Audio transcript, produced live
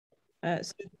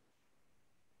So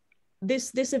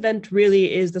this event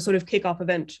really is the sort of kickoff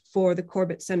event for the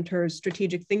Corbett Centre's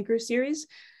Strategic Thinker series.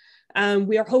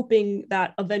 We are hoping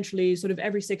that eventually, sort of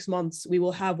every 6 months, we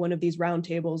will have one of these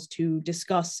roundtables to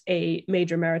discuss a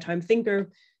major maritime thinker.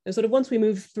 And sort of once we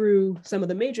move through some of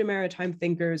the major maritime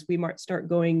thinkers, we might start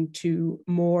going to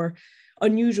more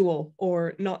unusual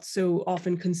or not so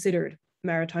often considered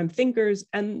maritime thinkers.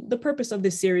 And the purpose of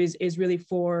this series is really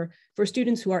for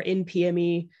students who are in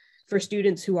PME, for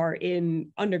students who are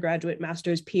in undergraduate,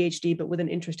 master's, PhD, but with an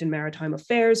interest in maritime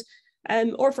affairs,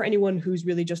 or for anyone who's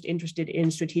really just interested in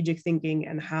strategic thinking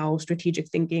and how strategic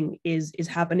thinking is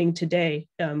happening today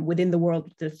within the world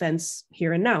of defense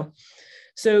here and now.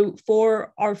 So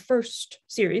for our first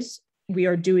series, we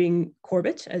are doing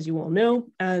Corbett, as you all know,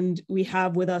 and we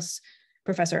have with us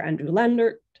Professor Andrew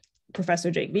Lambert, Professor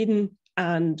Jake Widén,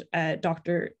 and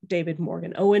Dr. David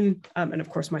Morgan Owen, and of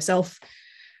course myself.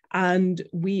 And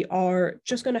we are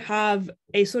just going to have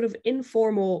a sort of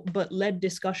informal but led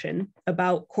discussion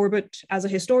about Corbett as a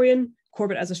historian,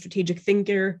 Corbett as a strategic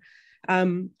thinker,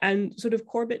 and sort of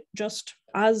Corbett just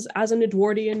as an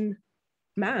Edwardian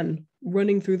man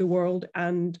running through the world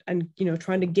and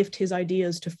trying to gift his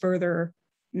ideas to further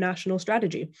national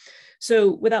strategy.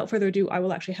 So without further ado, I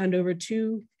will actually hand over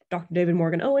to Dr. David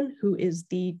Morgan Owen, who is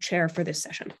the chair for this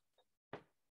session.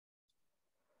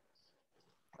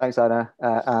 Thanks, Anna,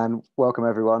 and welcome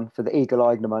everyone. For the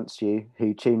eagle-eyed amongst you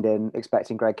who tuned in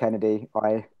expecting Greg Kennedy,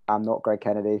 I am not Greg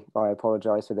Kennedy. I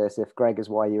apologise for this. If Greg is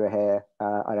why you are here,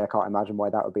 and I can't imagine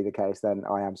why that would be the case, then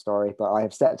I am sorry. But I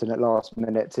have stepped in at last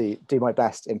minute to do my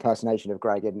best impersonation of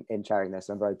Greg in chairing this.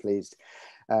 I'm very pleased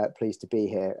to be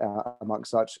here amongst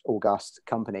such august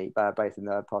company, both in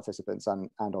the participants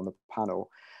and on the panel.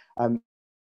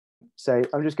 So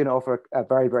I'm just going to offer a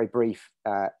very, very brief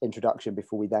introduction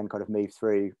before we then kind of move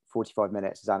through 45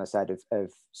 minutes, as Anna said,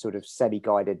 of sort of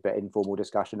semi-guided but informal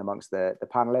discussion amongst the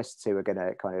panelists who are going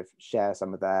to kind of share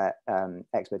some of their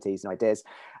expertise and ideas.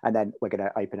 And then we're going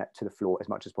to open it to the floor as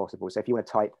much as possible. So if you want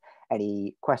to type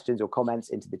any questions or comments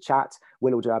into the chat,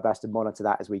 we'll all do our best to monitor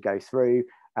that as we go through.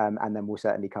 And then we'll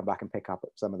certainly come back and pick up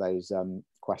some of those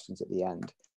questions at the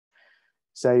end.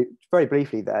 So very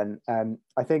briefly then,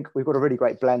 I think we've got a really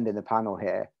great blend in the panel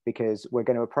here because we're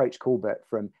going to approach Corbett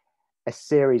from a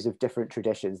series of different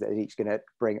traditions that are each going to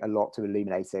bring a lot to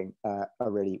illuminating a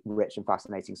really rich and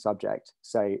fascinating subject.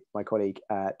 So my colleague,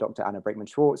 Dr. Anna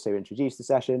Brinkman-Schwartz, who introduced the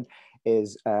session,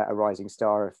 is a rising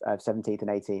star of 17th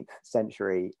and 18th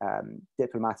century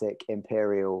diplomatic,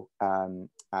 imperial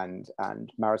and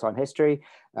maritime history,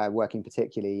 working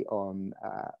particularly on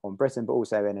Britain, but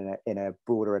also in a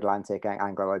broader Atlantic and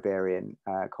Anglo-Iberian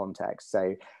context.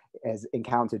 So has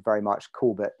encountered very much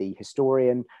Corbett the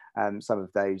historian, some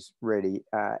of those really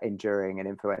enduring and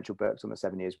influential books on the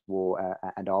 7 Years' War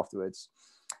and afterwards.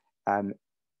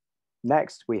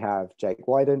 Next, we have Jake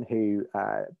Widén, who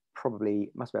probably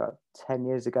must be about 10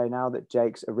 years ago now that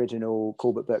Jake's original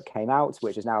Corbett book came out,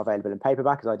 which is now available in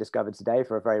paperback, as I discovered today,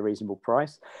 for a very reasonable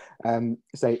price.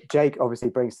 So Jake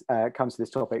obviously comes to this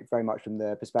topic very much from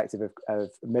the perspective of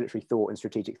military thought and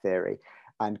strategic theory,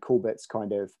 and Corbett's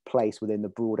kind of place within the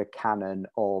broader canon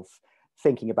of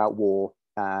thinking about war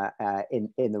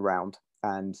in the round,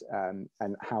 and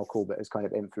how Corbett has kind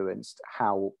of influenced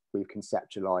how we've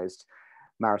conceptualized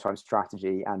maritime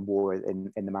strategy and war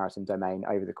in the maritime domain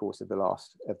over the course of the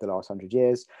last 100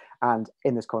 years. And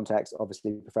in this context,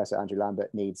 obviously, Professor Andrew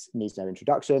Lambert needs no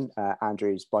introduction.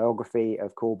 Andrew's biography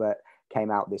of Corbett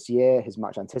came out this year, his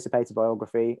much anticipated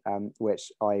biography,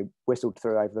 which I whistled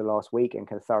through over the last week and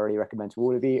can thoroughly recommend to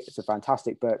all of you. It's a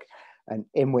fantastic book, and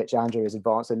in which Andrew has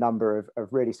advanced a number of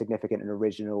really significant and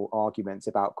original arguments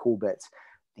about Corbett,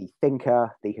 the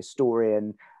thinker, the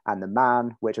historian, and the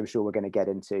man, which I'm sure we're going to get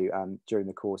into during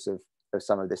the course of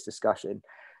some of this discussion.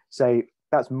 So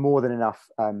that's more than enough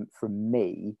from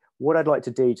me. What I'd like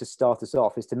to do to start us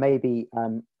off is to maybe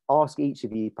ask each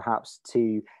of you perhaps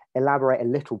to elaborate a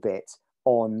little bit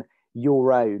on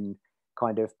your own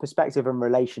kind of perspective and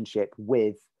relationship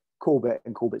with Corbett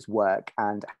and Corbett's work,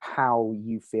 and how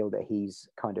you feel that he's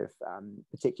kind of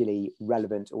particularly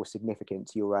relevant or significant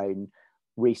to your own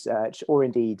research, or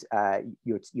indeed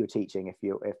your teaching,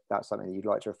 if that's something that you'd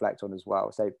like to reflect on as well.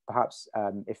 So perhaps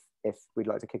if we'd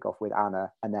like to kick off with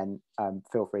Anna, and then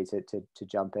feel free to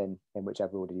jump in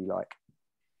whichever order you like.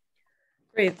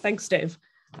 Great, thanks, Dave.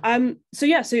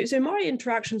 So my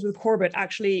interactions with Corbett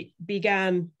actually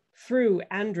began through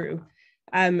Andrew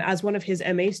as one of his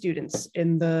MA students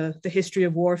in the History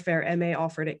of Warfare MA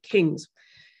offered at King's.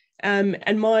 And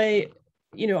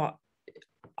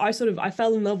I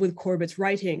fell in love with Corbett's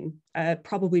writing,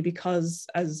 probably because,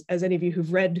 as any of you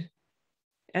who've read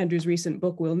Andrew's recent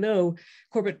book will know,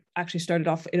 Corbett actually started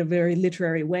off in a very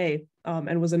literary way,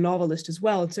 and was a novelist as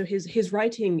well. And so his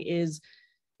writing is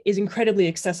incredibly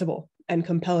accessible and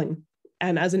compelling.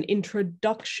 And as an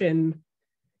introduction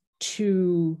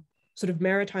to sort of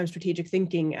maritime strategic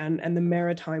thinking and the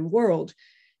maritime world,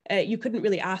 you couldn't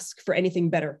really ask for anything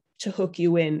better to hook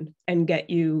you in and get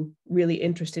you really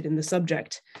interested in the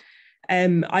subject.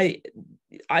 I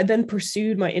then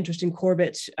pursued my interest in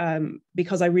Corbett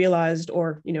because I realized,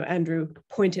 or Andrew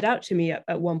pointed out to me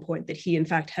at one point, that he in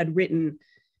fact had written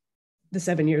the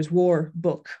 7 Years' War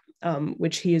book,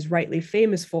 which he is rightly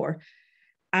famous for.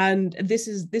 And this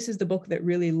is the book that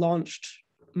really launched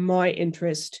my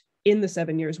interest in the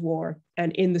 7 Years' War,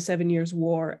 and in the 7 Years'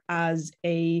 War as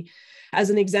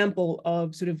an example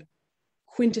of sort of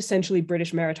quintessentially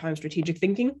British maritime strategic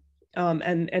thinking.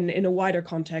 And in a wider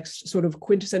context, sort of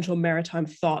quintessential maritime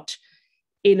thought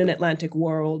in an Atlantic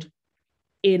world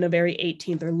in a very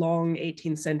 18th or long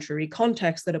 18th century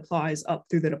context that applies up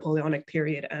through the Napoleonic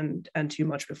period and too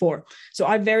much before. So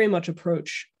I very much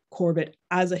approach Corbett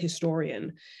as a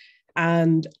historian,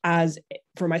 and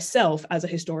for myself as a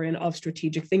historian of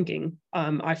strategic thinking.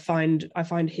 I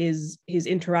find his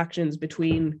interactions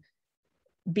between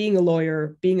being a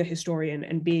lawyer, being a historian,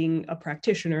 and being a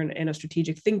practitioner and a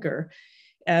strategic thinker,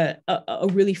 a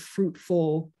really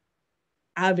fruitful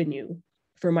avenue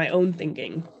for my own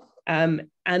thinking. And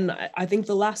I think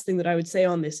the last thing that I would say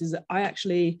on this is that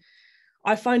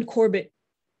I find Corbett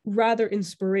rather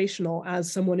inspirational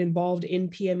as someone involved in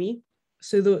PME.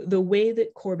 So the way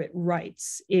that Corbett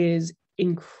writes is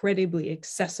incredibly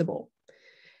accessible.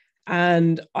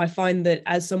 And I find that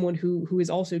as someone who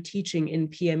is also teaching in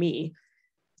PME,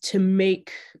 to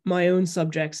make my own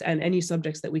subjects and any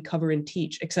subjects that we cover and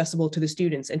teach accessible to the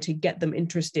students, and to get them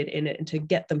interested in it, and to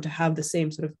get them to have the same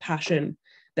sort of passion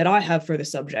that I have for the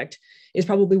subject, is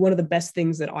probably one of the best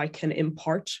things that I can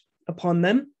impart upon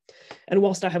them. And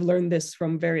whilst I have learned this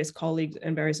from various colleagues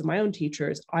and various of my own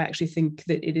teachers, I actually think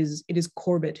that it is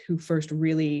Corbett who first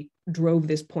really drove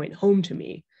this point home to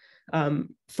me,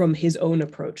 from his own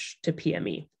approach to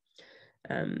PME.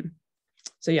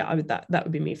 So yeah, that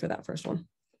would be me for that first one.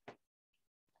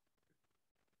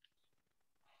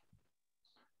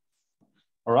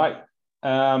 All right.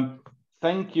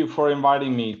 Thank you for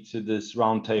inviting me to this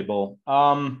roundtable.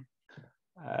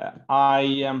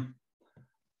 I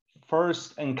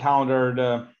first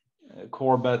encountered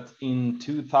Corbett in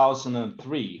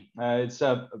 2003. It's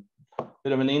a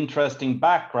bit of an interesting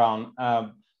background.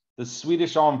 The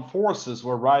Swedish Armed Forces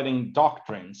were writing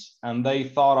doctrines, and they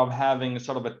thought of having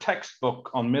sort of a textbook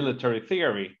on military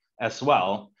theory as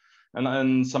well.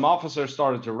 And some officers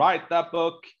started to write that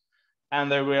book, and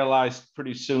they realized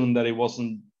pretty soon that it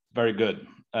wasn't very good.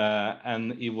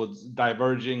 And it was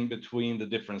diverging between the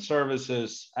different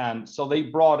services. And so they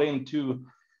brought in two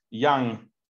young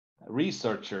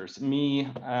researchers, me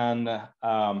and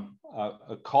a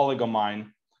colleague of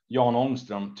mine, Jan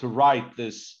Ångström, to write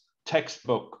this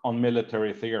textbook on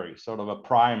military theory, sort of a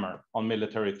primer on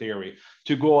military theory,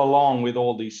 to go along with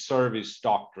all these service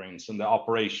doctrines and the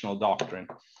operational doctrine.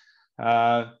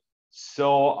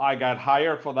 So I got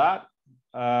hired for that.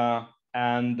 I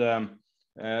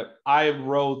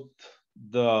wrote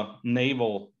the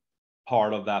naval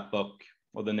part of that book,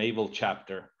 or the naval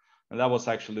chapter. And that was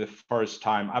actually the first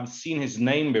time. I've seen his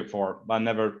name before, but I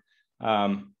never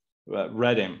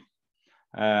read him.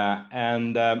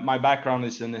 My background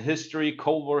is in history,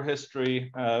 Cold War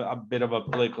history, a bit of a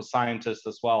political scientist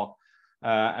as well.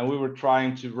 And we were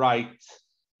trying to write,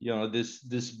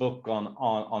 this book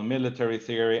on military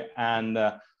theory. And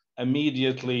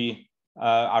immediately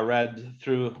I read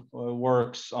through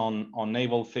works on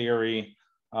naval theory,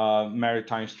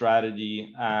 maritime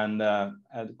strategy, and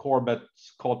Corbett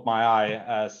caught my eye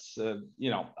as a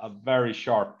very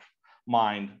sharp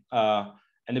mind,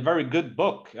 and a very good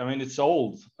book. I mean, it's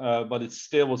old, but it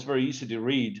still was very easy to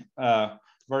read,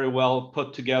 very well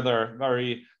put together,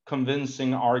 very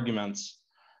convincing arguments.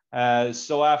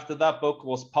 So after that book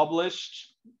was published,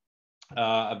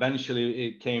 eventually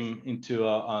it came into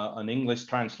an English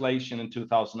translation in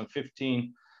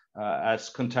 2015 as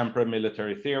Contemporary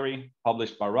Military Theory,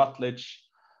 published by Routledge.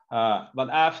 But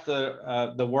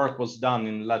after the work was done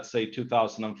in, let's say,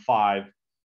 2005,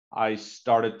 I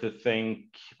started to think,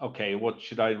 okay, what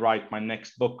should I write my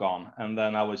next book on? And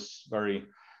then I was very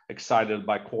excited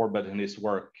by Corbett and his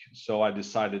work. So I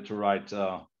decided to write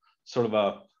sort of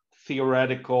a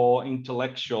theoretical,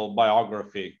 intellectual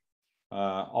biography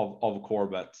of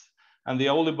Corbett. And the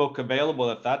only book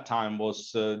available at that time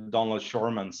was Donald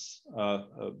Shorman's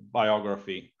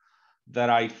biography, that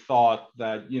I thought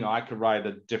that I could write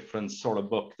a different sort of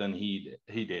book than he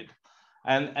did.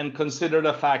 and consider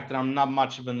the fact that I'm not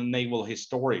much of a naval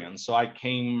historian. So I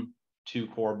came to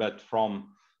Corbett from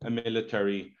a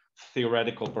military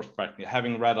theoretical perspective,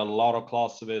 having read a lot of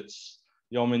Clausewitz,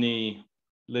 Jomini,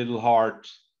 Little Hart,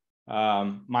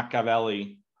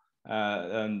 Machiavelli,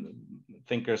 and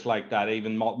thinkers like that,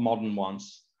 even modern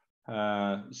ones.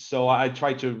 So I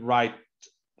try to write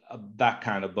that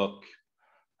kind of book.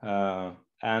 I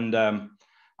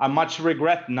much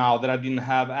regret now that I didn't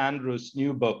have Andrew's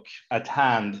new book at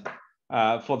hand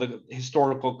for the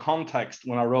historical context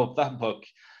when I wrote that book.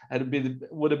 It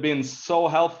would have been so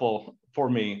helpful for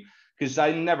me, because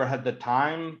I never had the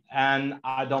time, and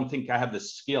I don't think I have the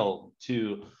skill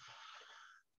to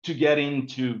get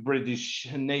into British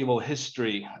naval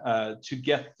history to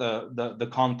get the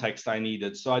context I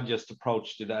needed. So I just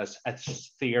approached it as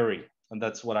theory, and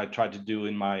that's what I tried to do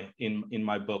in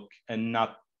my book, and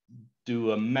not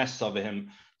do a mess of him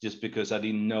just because I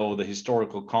didn't know the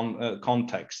historical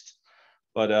context.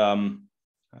 But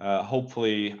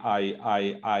hopefully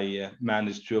I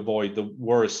managed to avoid the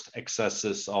worst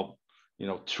excesses of,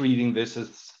 treating this as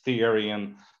theory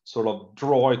and sort of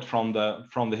draw it from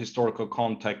the historical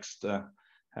context. But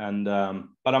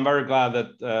I'm very glad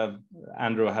that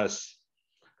Andrew has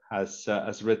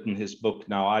written his book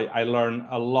now. I learned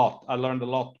a lot. I learned a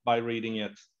lot by reading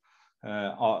it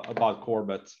about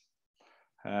Corbett.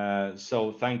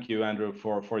 So thank you, Andrew,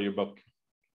 for your book.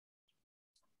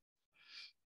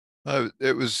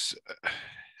 It was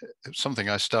something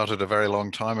I started a very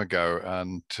long time ago,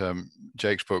 and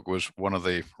Jake's book was one of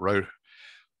the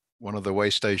way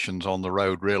stations on the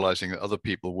road, realizing that other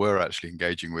people were actually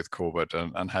engaging with Corbett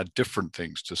and had different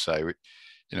things to say.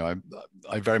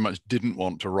 I very much didn't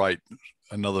want to write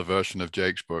another version of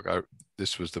Jake's book.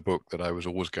 This was the book that I was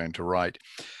always going to write.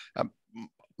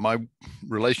 My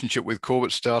relationship with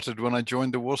Corbett started when I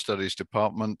joined the War Studies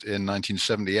department in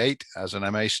 1978 as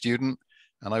an MA student.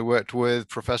 And I worked with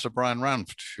Professor Brian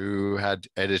Ranft, who had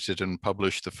edited and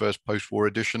published the first post-war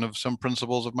edition of Some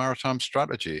Principles of Maritime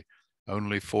Strategy,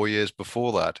 only 4 years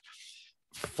before that,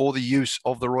 for the use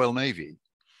of the Royal Navy.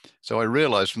 So I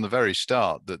realized from the very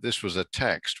start that this was a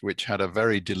text which had a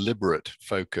very deliberate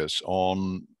focus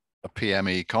on a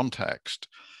PME context.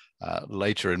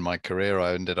 Later in my career,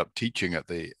 I ended up teaching at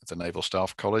the Naval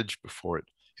Staff College before it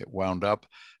wound up,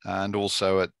 and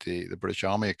also at the British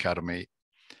Army Academy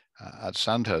at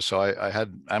Sandhurst. So I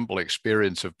had ample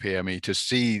experience of PME to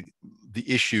see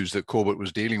the issues that Corbett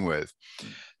was dealing with.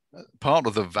 Part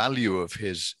of the value of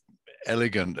his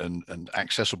elegant and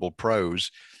accessible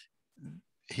prose,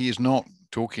 he is not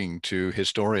talking to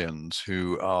historians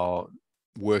who are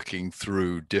working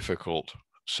through difficult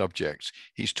subjects.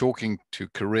 He's talking to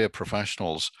career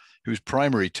professionals whose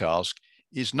primary task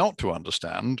is not to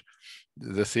understand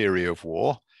the theory of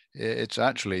war. It's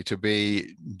actually to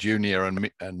be junior and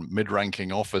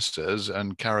mid-ranking officers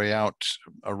and carry out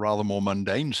a rather more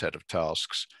mundane set of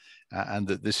tasks, and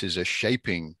that this is a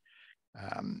shaping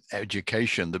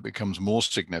education that becomes more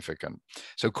significant.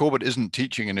 So Corbett isn't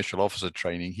teaching initial officer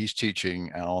training. He's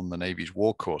teaching on the Navy's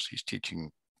war course. He's teaching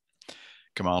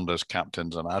commanders,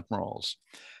 captains, and admirals.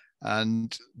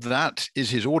 And that is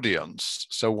his audience.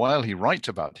 So while he writes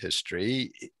about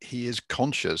history, he is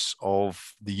conscious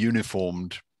of the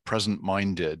uniformed,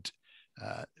 present-minded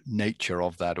nature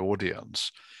of that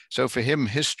audience. So for him,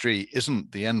 history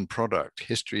isn't the end product.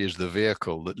 History is the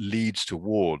vehicle that leads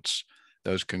towards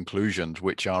those conclusions,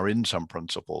 which are in Some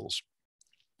Principles.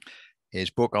 His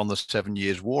book on the 7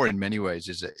 Years' War, in many ways,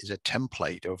 is a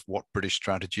template of what British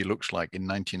strategy looks like in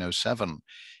 1907.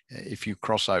 If you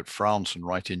cross out France and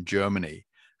write in Germany,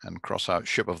 and cross out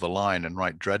Ship of the Line and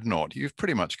write Dreadnought, you've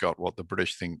pretty much got what the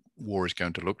British think war is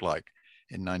going to look like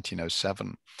in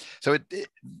 1907. So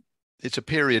it's a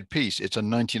period piece. It's a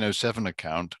 1907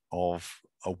 account of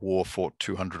a war fought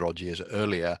 200 odd years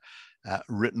earlier,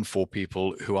 written for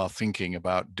people who are thinking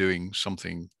about doing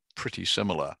something pretty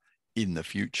similar in the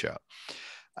future.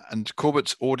 And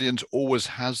Corbett's audience always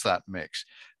has that mix,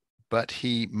 but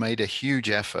he made a huge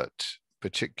effort,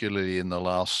 particularly in the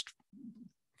last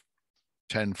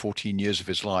 10, 14 years of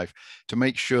his life, to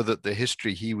make sure that the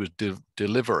history he was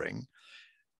delivering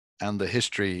and the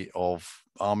history of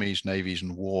armies, navies,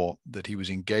 and war that he was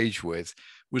engaged with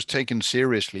was taken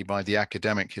seriously by the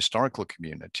academic historical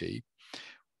community,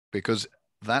 because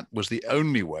that was the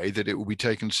only way that it would be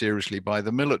taken seriously by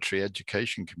the military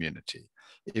education community.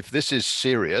 If this is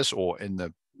serious, or in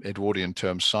the Edwardian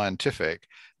terms, scientific,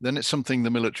 then it's something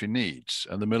the military needs,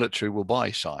 and the military will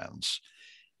buy science.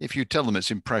 If you tell them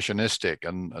it's impressionistic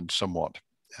and somewhat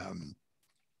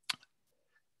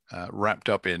wrapped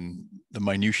up in the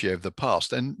minutiae of the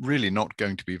past, then really not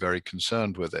going to be very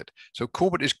concerned with it. So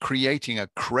Corbett is creating a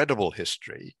credible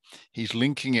history. He's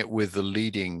linking it with the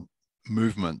leading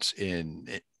movements in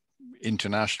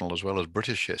international as well as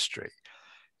British history.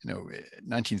 You know,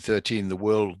 1913, the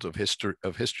world of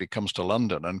history comes to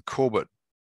London, and Corbett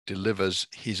delivers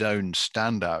his own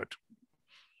standout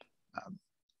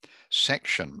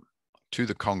section to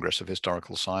the Congress of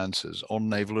Historical Sciences on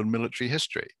naval and military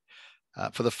history.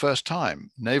 For the first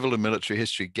time, naval and military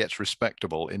history gets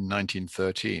respectable in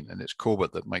 1913, and it's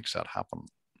Corbett that makes that happen.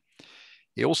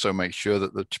 He also makes sure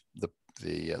that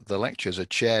the lectures are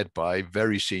chaired by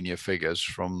very senior figures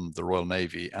from the Royal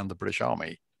Navy and the British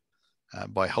Army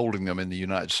by holding them in the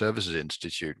United Services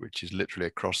Institute, which is literally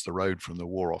across the road from the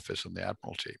War Office and the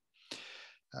Admiralty.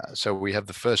 So we have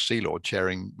the first Sea Lord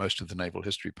chairing most of the naval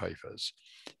history papers.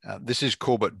 This is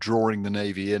Corbett drawing the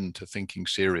Navy into thinking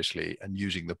seriously and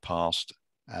using the past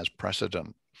as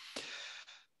precedent.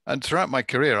 And throughout my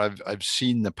career, I've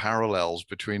seen the parallels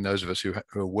between those of us who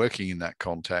are working in that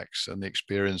context and the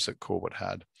experience that Corbett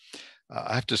had.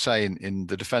 I have to say, in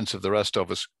the defense of the rest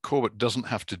of us, Corbett doesn't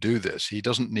have to do this. He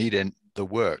doesn't need the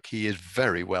work. He is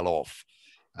very well off.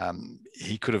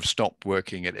 He could have stopped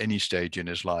working at any stage in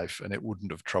his life and it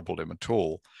wouldn't have troubled him at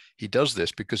all. He does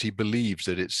this because he believes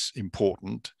that it's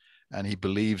important, and he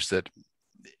believes that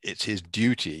it's his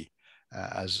duty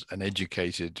as an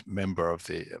educated member of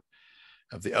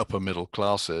the upper middle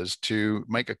classes to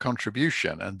make a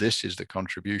contribution, and this is the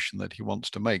contribution that he wants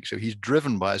to make. So he's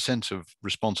driven by a sense of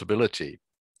responsibility,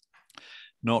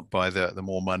 not by the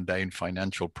more mundane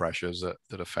financial pressures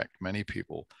that affect many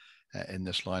people in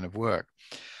this line of work.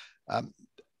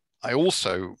 I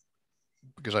also,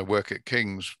 because I work at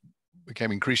King's,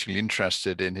 became increasingly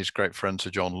interested in his great friend Sir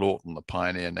John Laughton, the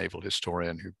pioneer naval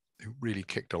historian who really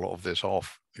kicked a lot of this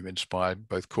off, who inspired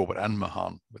both Corbett and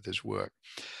Mahan with his work.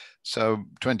 So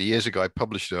 20 years ago, I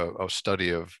published a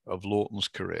study of Laughton's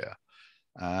career,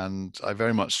 and I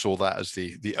very much saw that as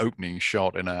the opening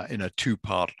shot in a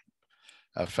two-part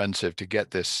offensive to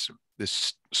get this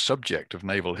subject of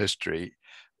naval history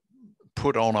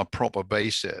put on a proper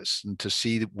basis and to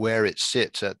see where it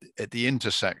sits at the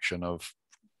intersection of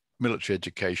military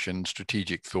education,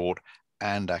 strategic thought,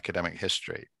 and academic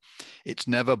history. It's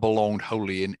never belonged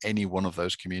wholly in any one of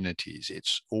those communities.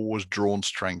 It's always drawn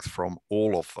strength from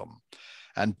all of them.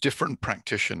 And different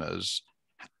practitioners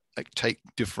take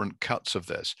different cuts of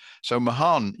this. So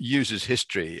Mahan uses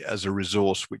history as a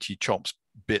resource which he chops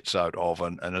bits out of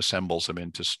and assembles them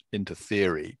into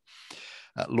theory.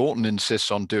 Laughton insists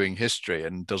on doing history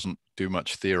and doesn't do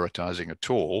much theoretizing at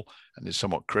all, and is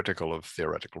somewhat critical of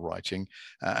theoretical writing.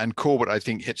 And Corbett, I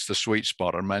think, hits the sweet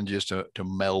spot and manages to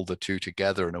meld the two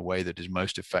together in a way that is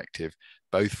most effective,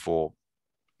 both for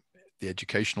the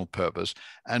educational purpose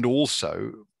and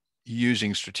also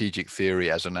using strategic theory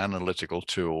as an analytical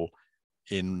tool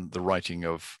in the writing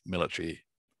of military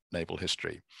naval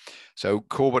history. So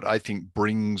Corbett, I think,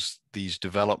 brings these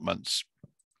developments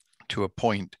to a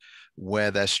point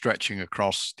where they're stretching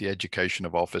across the education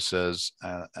of officers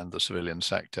and the civilian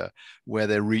sector, where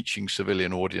they're reaching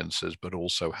civilian audiences, but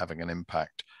also having an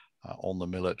impact on the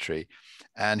military.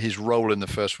 And his role in the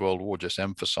First World War just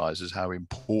emphasizes how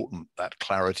important that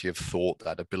clarity of thought,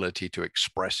 that ability to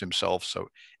express himself so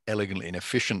elegantly and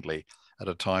efficiently at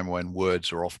a time when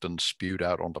words are often spewed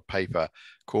out onto paper.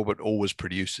 Corbett always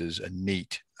produces a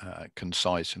neat,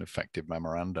 concise and effective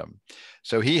memorandum.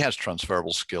 So he has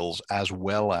transferable skills as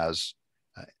well as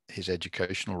his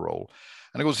educational role.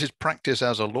 And of course, his practice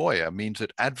as a lawyer means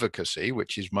that advocacy,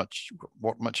 which is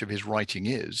what much of his writing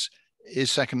is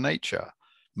second nature.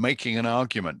 Making an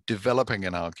argument, developing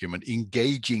an argument,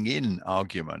 engaging in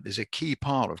argument is a key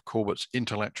part of Corbett's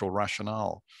intellectual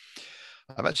rationale.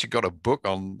 I've actually got a book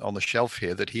on the shelf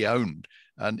here that he owned.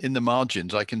 And in the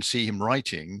margins, I can see him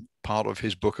writing part of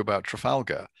his book about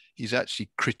Trafalgar. He's actually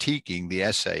critiquing the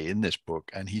essay in this book,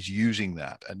 and he's using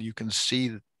that. And you can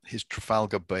see his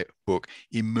Trafalgar book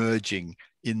emerging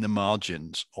in the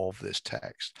margins of this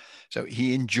text. So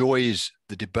he enjoys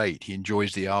the debate. He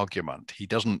enjoys the argument. He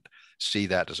doesn't see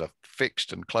that as a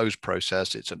fixed and closed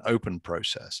process. It's an open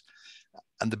process.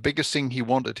 And the biggest thing he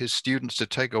wanted his students to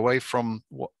take away from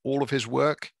all of his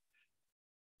work,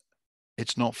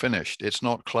 it's not finished, it's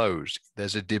not closed.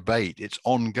 There's a debate, it's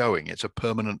ongoing, it's a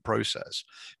permanent process.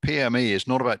 PME is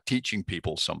not about teaching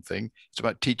people something, it's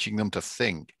about teaching them to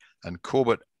think. And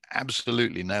Corbett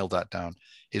absolutely nailed that down.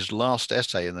 His last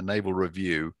essay in the Naval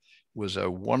Review was a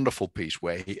wonderful piece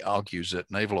where he argues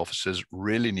that naval officers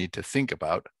really need to think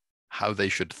about how they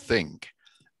should think.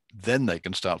 Then they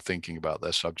can start thinking about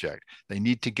their subject. They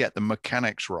need to get the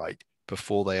mechanics right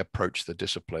before they approach the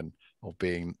discipline of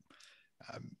being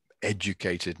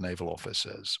educated naval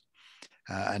officers.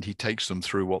 And he takes them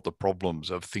through what the problems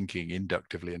of thinking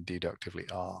inductively and deductively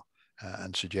are,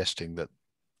 and suggesting that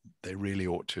they really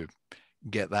ought to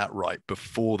get that right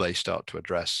before they start to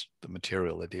address the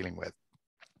material they're dealing with.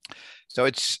 So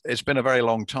it's been a very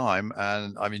long time,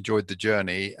 and I've enjoyed the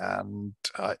journey, and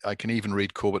I can even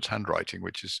read Corbett's handwriting,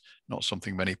 which is not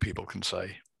something many people can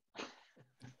say.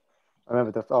 I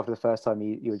remember after the first time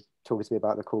you were talking to me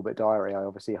about the Corbett diary, I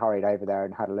obviously hurried over there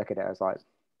and had a look at it. I was like,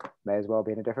 may as well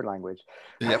be in a different language.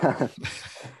 Yep.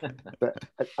 But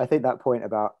I think that point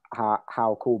about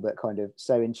how Corbett kind of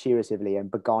so intuitively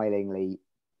and beguilingly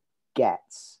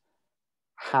gets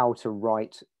how to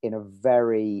write in a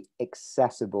very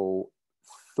accessible,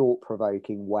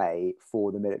 thought-provoking way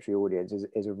for the military audience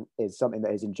is something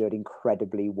that has endured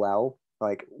incredibly well.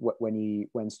 Like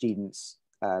when students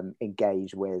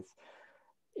engage with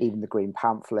even the green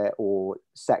pamphlet or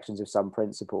sections of some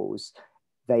principles,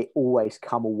 they always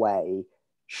come away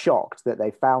shocked that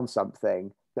they found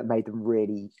something that made them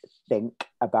really think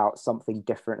about something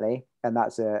differently. And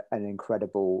that's an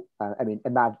incredible, I mean,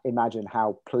 imagine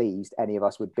how pleased any of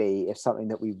us would be if something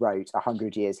that we wrote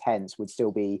 100 years hence would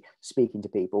still be speaking to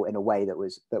people in a way that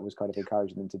was kind of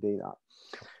encouraging them to do that.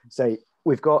 So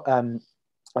we've got,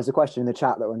 there's a question in the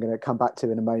chat that I'm going to come back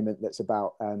to in a moment that's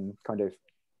about kind of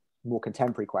more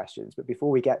contemporary questions. But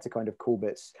before we get to kind of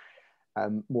Corbett's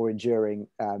more enduring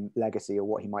legacy, or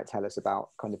what he might tell us about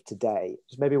kind of today,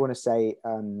 just maybe want to say,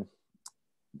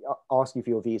 ask you for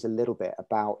your views a little bit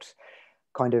about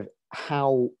kind of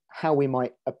how we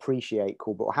might appreciate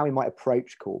Corbett, or how we might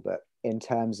approach Corbett in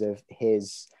terms of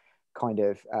his kind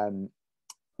of,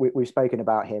 we've spoken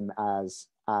about him as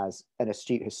an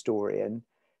astute historian.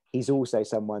 He's also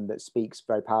someone that speaks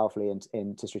very powerfully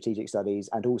into strategic studies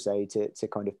and also to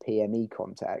kind of PME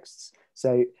contexts.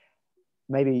 So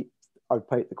maybe I would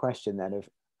pose the question then of,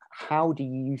 how do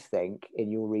you think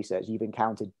in your research you've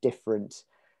encountered different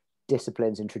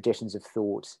disciplines and traditions of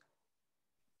thought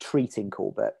treating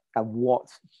Corbett, and what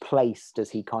place does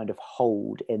he kind of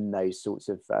hold in those sorts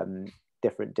of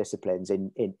different disciplines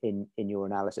in your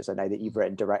analysis? I know that you've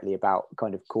written directly about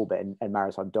kind of Corbett and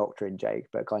maritime doctrine, Jake,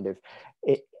 but kind of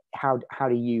how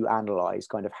do you analyze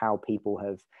kind of how people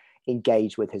have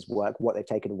engaged with his work, what they've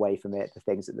taken away from it, the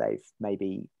things that they've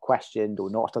maybe questioned or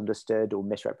not understood or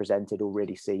misrepresented or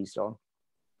really seized on?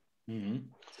 Mm-hmm.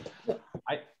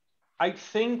 I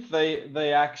think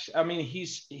they actually, I mean,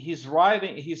 his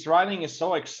writing is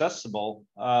so accessible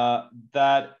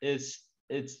that it's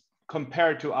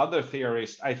compared to other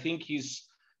theorists. I think he's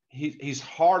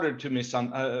harder to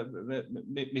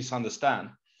misunderstand,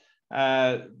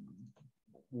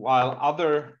 while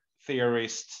other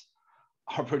theorists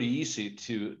are pretty easy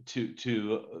to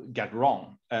get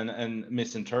wrong and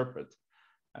misinterpret.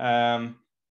 I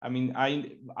mean,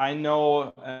 I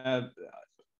know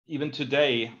even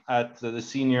today at the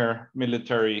senior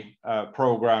military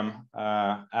program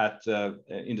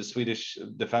in the Swedish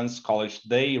Defense College,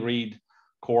 they read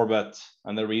Corbett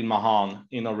and they read Mahan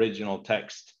in original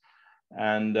text.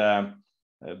 And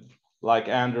like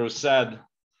Andrew said,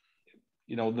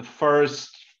 you know, the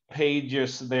first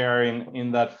pages there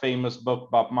in that famous book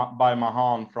by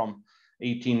Mahan from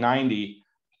 1890,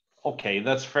 okay,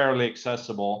 that's fairly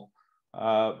accessible,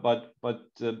 but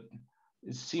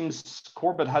it seems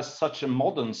Corbett has such a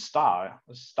modern style,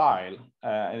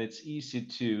 and it's easy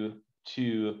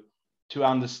to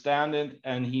understand it,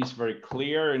 and he's very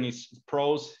clear in his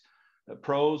prose.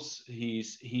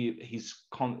 He's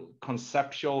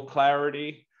conceptual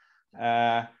clarity.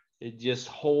 It just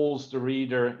holds the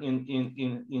reader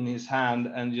in his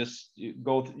hand, and just you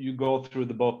go through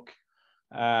the book,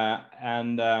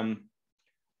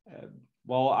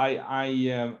 well,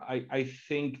 I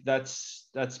think that's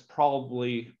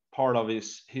probably part of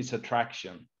his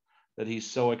attraction, that he's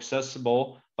so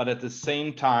accessible, but at the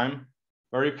same time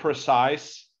very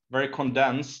precise, very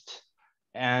condensed,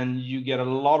 and you get a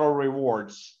lot of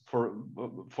rewards for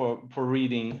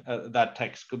reading that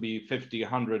text. Could be 50,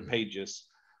 100 pages,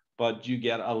 but you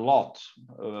get a lot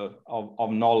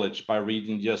of knowledge by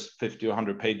reading just 50 or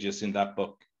 100 pages in that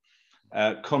book,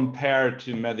 compared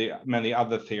to many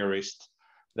other theorists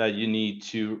that you need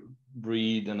to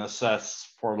read and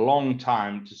assess for a long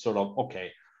time to sort of,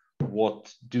 okay,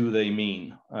 what do they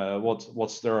mean?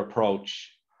 What's their approach?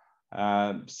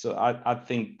 So I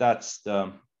think that's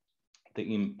the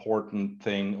important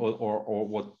thing, or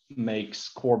what makes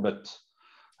Corbett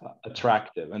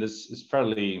attractive. And it's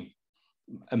fairly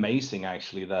amazing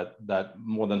actually that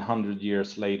more than 100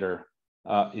 years later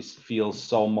it feels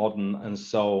so modern and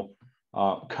so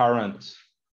current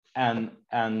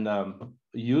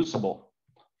usable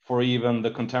for even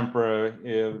the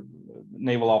contemporary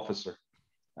naval officer.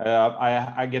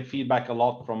 I get feedback a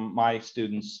lot from my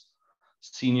students,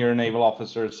 senior naval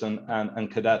officers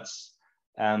and cadets,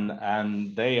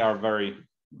 and they are very,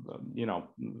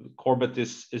 Corbett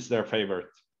is their favorite.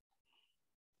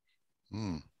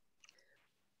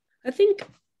 I think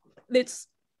it's,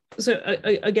 so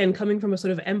again, coming from a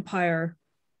sort of empire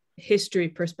history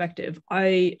perspective,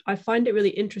 I find it really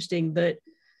interesting that,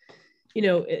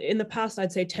 in the past,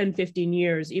 I'd say 10, 15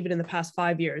 years, even in the past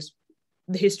 5 years,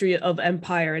 the history of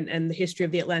empire and the history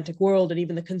of the Atlantic world, and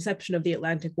even the conception of the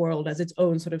Atlantic world as its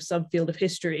own sort of subfield of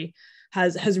history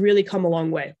has really come a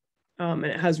long way. And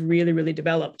it has really, really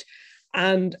developed.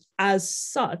 And as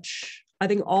such, I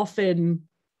think often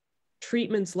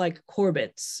treatments like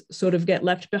Corbett's sort of get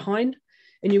left behind.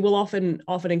 And you will often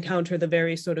encounter the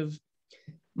very sort of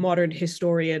modern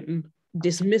historian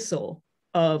dismissal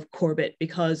of Corbett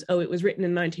because, it was written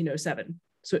in 1907.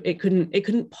 So it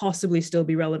couldn't possibly still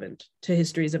be relevant to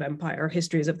histories of empire or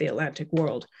histories of the Atlantic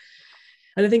world.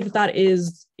 And I think that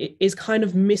is kind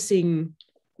of missing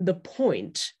the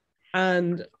point.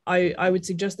 And I would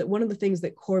suggest that one of the things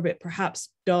that Corbett perhaps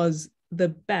does the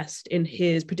best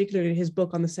particularly in his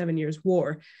book on the 7 Years'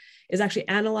 War, is actually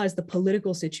analyze the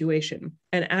political situation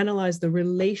and analyze the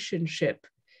relationship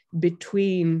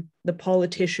between the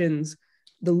politicians,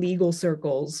 the legal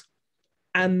circles,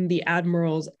 and the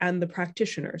admirals and the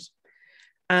practitioners.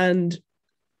 And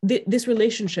this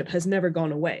relationship has never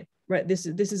gone away, right? This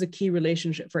is a key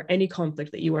relationship for any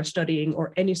conflict that you are studying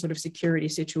or any sort of security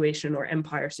situation or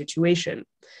empire situation.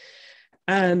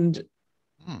 And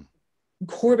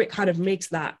Corbett kind of makes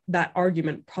that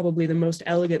argument probably the most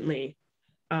elegantly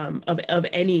of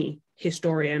any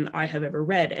historian I have ever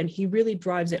read. And he really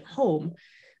drives it home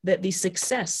that the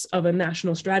success of a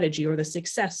national strategy or the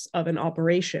success of an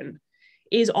operation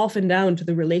is often down to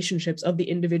the relationships of the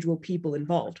individual people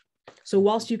involved. So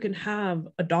whilst you can have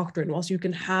a doctrine, whilst you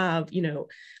can have,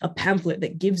 a pamphlet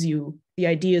that gives you the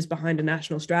ideas behind a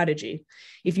national strategy,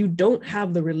 if you don't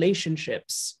have the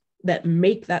relationships that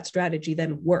make that strategy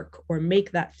then work, or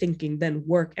make that thinking then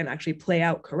work and actually play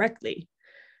out correctly,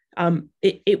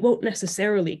 it won't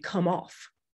necessarily come off.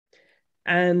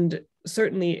 And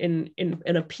certainly in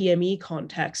a PME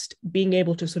context, being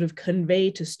able to sort of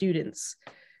convey to students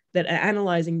that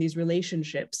analyzing these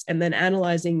relationships and then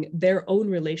analyzing their own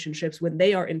relationships when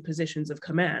they are in positions of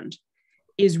command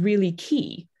is really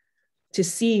key to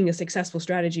seeing a successful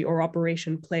strategy or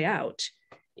operation play out,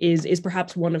 is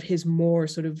perhaps one of his more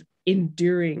sort of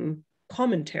enduring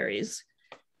commentaries.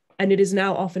 And it is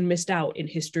now often missed out in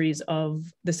histories of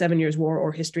the 7 Years' War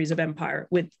or histories of empire,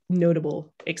 with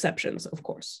notable exceptions, of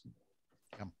course.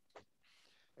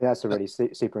 That's a really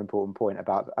super important point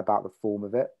about the form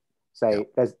of it. So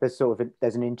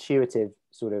there's an intuitive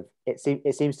sort of, it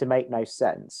seems to make no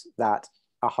sense that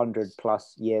 100+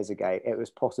 years ago it was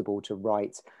possible to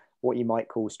write what you might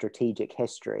call strategic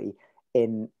history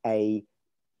in a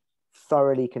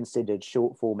thoroughly considered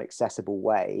short form accessible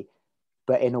way,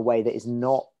 but in a way that is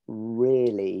not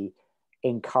really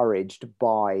encouraged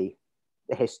by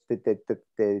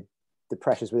the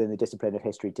pressures within the discipline of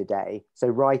history today. So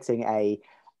writing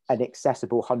an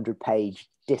accessible 100-page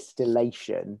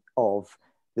distillation of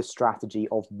the strategy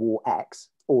of War X,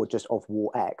 or just of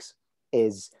War X,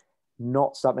 is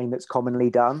not something that's commonly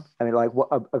done. I mean, like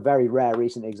a very rare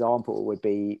recent example would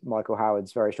be Michael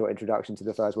Howard's very short introduction to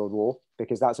the First World War,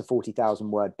 because that's a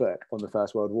 40,000-word book on the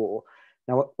First World War.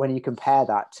 Now, when you compare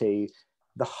that to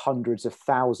the hundreds of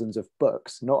thousands of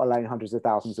books, not alone hundreds of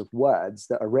thousands of words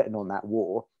that are written on that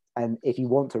war, and if you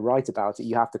want to write about it,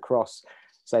 you have to cross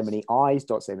so many I's,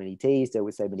 dot so many T's, deal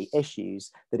with so many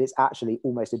issues, that it's actually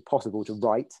almost impossible to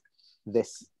write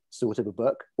this sort of a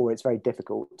book, or it's very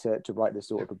difficult to write this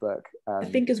sort of a book. I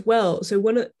think as well, so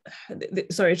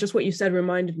sorry, it's just what you said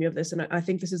reminded me of this, and I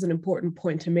think this is an important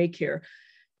point to make here.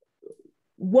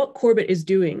 What Corbett is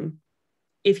doing,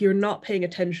 if you're not paying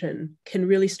attention, can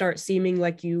really start seeming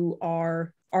like you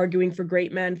are arguing for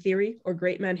great man theory or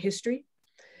great man history.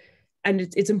 And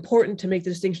it's important to make the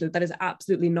distinction that is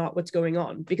absolutely not what's going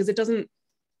on, because it doesn't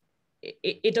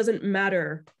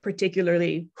matter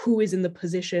particularly who is in the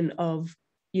position of,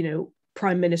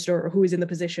 prime minister, or who is in the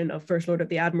position of first lord of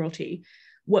the admiralty.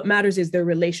 What matters is their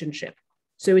relationship.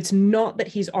 So it's not that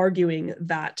he's arguing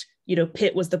that,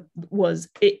 Pitt was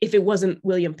if it wasn't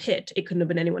William Pitt, it couldn't have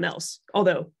been anyone else.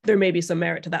 Although there may be some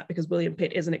merit to that, because William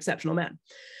Pitt is an exceptional man.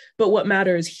 But what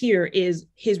matters here is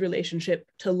his relationship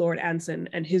to Lord Anson,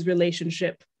 and his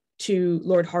relationship to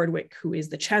Lord Hardwicke, who is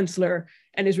the Chancellor,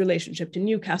 and his relationship to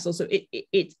Newcastle. So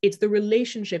it's the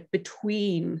relationship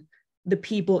between the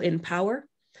people in power,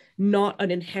 not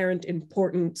an inherent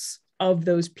importance of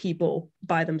those people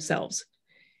by themselves.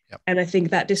 Yep. And I think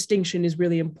that distinction is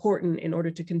really important in order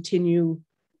to continue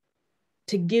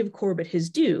to give Corbett his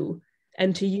due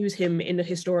and to use him in a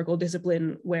historical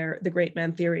discipline where the great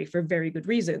man theory, for very good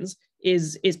reasons,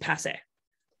 is passé.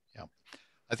 Yeah,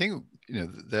 I think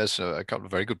there's a couple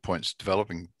of very good points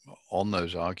developing on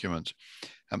those arguments.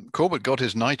 Corbett got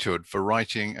his knighthood for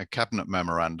writing a cabinet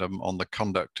memorandum on the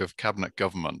conduct of cabinet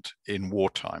government in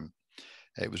wartime.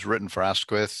 It was written for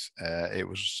Asquith. It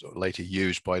was later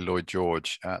used by Lloyd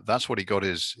George. That's what he got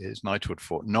his knighthood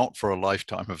for, not for a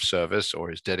lifetime of service or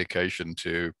his dedication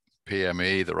to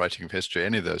PME, the writing of history,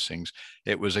 any of those things.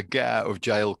 It was a get out of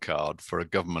jail card for a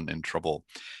government in trouble.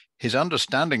 His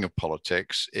understanding of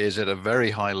politics is at a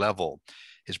very high level.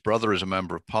 His brother is a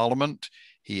member of parliament.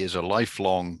 He is a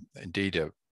lifelong, indeed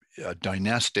a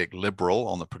dynastic liberal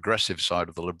on the progressive side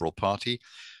of the Liberal Party.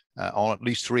 On at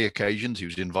least 3 occasions, he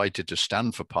was invited to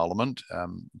stand for Parliament.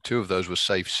 2 of those were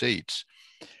safe seats.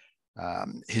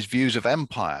 His views of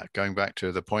empire, going back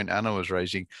to the point Anna was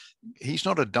raising, he's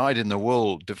not a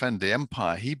dyed-in-the-wool defend the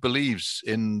empire. He believes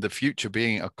in the future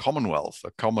being a commonwealth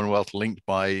linked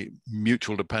by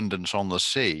mutual dependence on the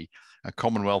sea, a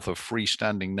commonwealth of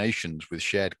freestanding nations with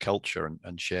shared culture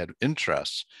and shared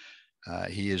interests.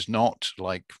 He is not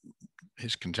like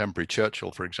his contemporary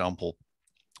Churchill, for example,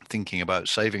 thinking about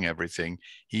saving everything.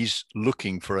 He's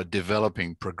looking for a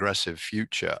developing progressive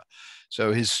future.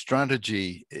 So his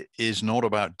strategy is not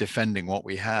about defending what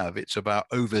we have. It's about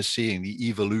overseeing the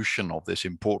evolution of this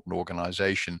important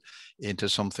organization into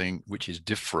something which is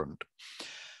different.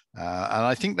 And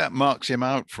I think that marks him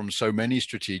out from so many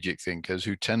strategic thinkers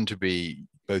who tend to be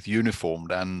both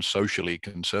uniformed and socially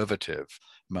conservative.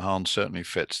 Mahan certainly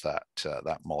fits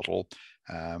that model.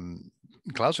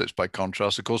 Clausewitz, by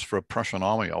contrast, of course, for a Prussian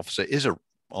army officer, is a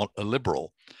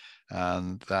liberal,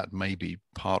 and that may be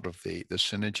part of the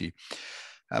synergy.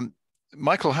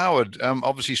 Michael Howard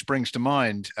obviously springs to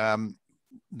mind.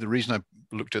 The reason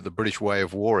I looked at the British way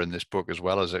of war in this book, as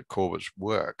well as at Corbett's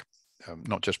work,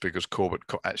 not just because Corbett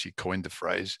actually coined the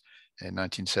phrase in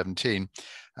 1917,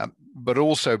 but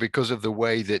also because of the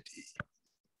way that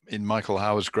in Michael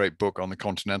Howard's great book on the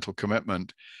Continental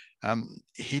Commitment,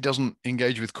 he doesn't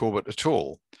engage with Corbett at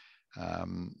all.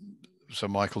 So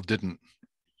Michael didn't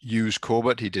use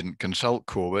Corbett. He didn't consult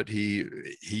Corbett. He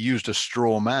used a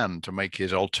straw man to make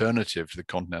his alternative to the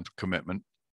Continental Commitment,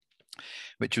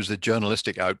 which was the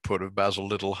journalistic output of Basil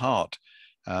Liddell Hart,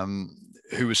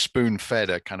 who was spoon-fed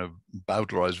a kind of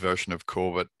bowdlerized version of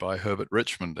Corbett by Herbert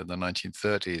Richmond in the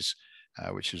 1930s,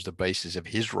 which is the basis of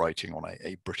his writing on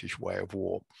a British way of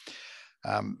war.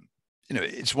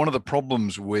 It's one of the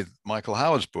problems with Michael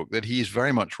Howard's book that he is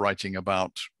very much writing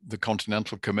about the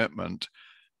Continental Commitment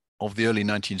of the early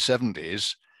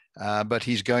 1970s, but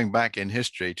he's going back in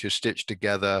history to stitch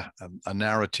together a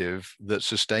narrative that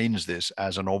sustains this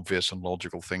as an obvious and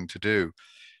logical thing to do,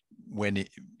 when,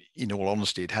 in all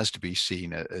honesty, it has to be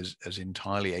seen as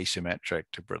entirely asymmetric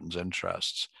to Britain's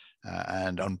interests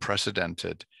and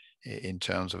unprecedented in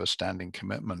terms of a standing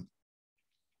commitment.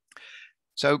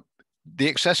 So the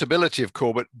accessibility of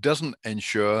Corbett doesn't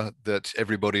ensure that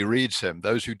everybody reads him.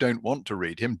 Those who don't want to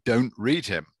read him don't read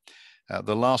him.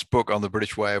 The last book on the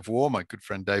British way of war, my good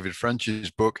friend David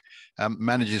French's book,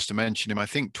 manages to mention him, I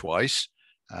think, twice,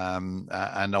 and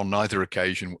on neither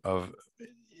occasion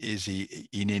is he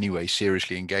in any way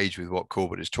seriously engaged with what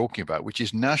Corbett is talking about, which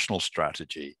is national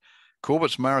strategy.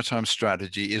 Corbett's maritime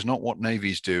strategy is not what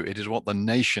navies do. It is what the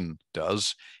nation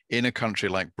does in a country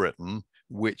like Britain,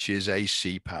 which is a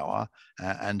sea power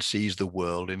and sees the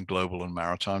world in global and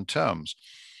maritime terms.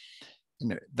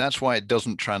 That's why it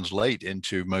doesn't translate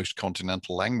into most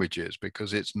continental languages,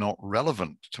 because it's not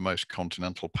relevant to most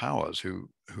continental powers who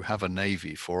have a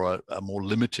navy for a more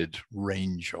limited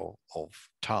range of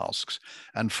tasks,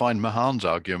 and find Mahan's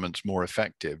arguments more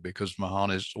effective because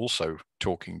Mahan is also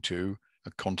talking to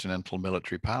a continental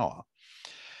military power.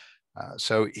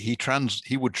 So he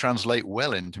would translate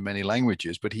well into many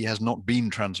languages, but he has not been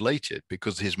translated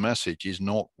because his message is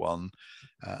not one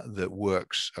that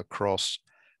works across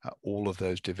all of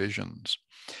those divisions.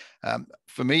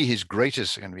 For me, his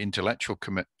greatest kind of intellectual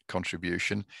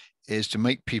contribution is to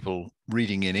make people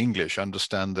reading in English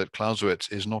understand that Clausewitz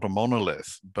is not a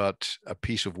monolith, but a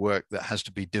piece of work that has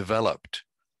to be developed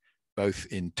both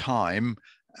in time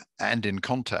and in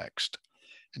context.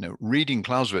 Reading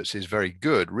Clausewitz is very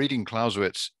good. Reading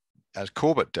Clausewitz, as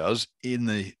Corbett does, in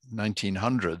the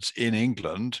 1900s in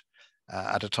England,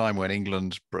 at a time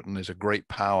when Britain is a great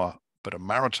power, but a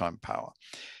maritime power,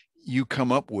 you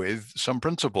come up with some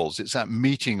principles. It's that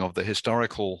meeting of the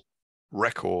historical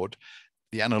record,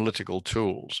 the analytical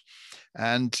tools.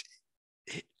 And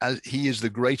he is the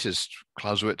greatest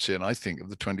Clausewitzian, I think, of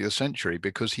the 20th century,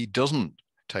 because he doesn't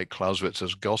take Clausewitz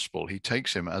as gospel. He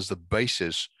takes him as the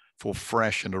basis for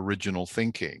fresh and original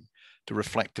thinking to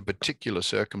reflect the particular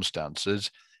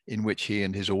circumstances in which he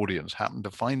and his audience happen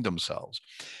to find themselves.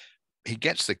 He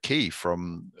gets the key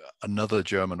from another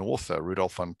German author,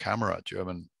 Rudolf von Kammerer,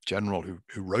 German general, who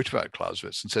wrote about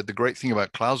Clausewitz and said the great thing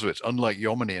about Clausewitz, unlike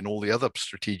Jomini and all the other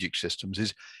strategic systems,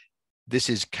 is this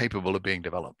is capable of being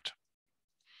developed.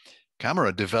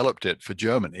 Kammerer developed it for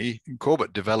Germany, and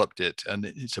Corbett developed it, and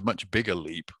it's a much bigger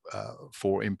leap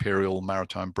for imperial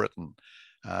maritime Britain.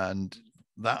 And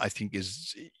that, I think,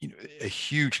 is a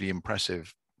hugely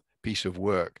impressive piece of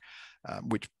work,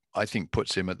 which I think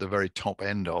puts him at the very top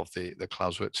end of the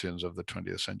Clausewitzians of the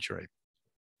 20th century.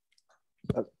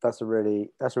 That's a really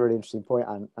interesting point,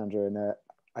 Andrew, and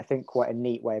I think quite a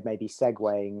neat way of maybe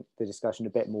segueing the discussion a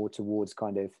bit more towards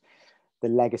kind of the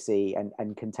legacy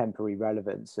and contemporary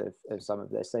relevance of some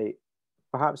of this. So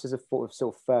perhaps as a sort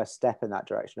of first step in that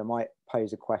direction, I might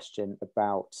pose a question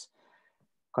about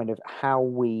kind of how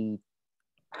we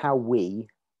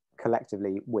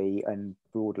collectively, we and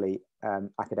broadly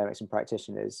academics and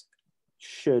practitioners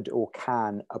should or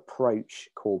can approach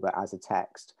Corbett as a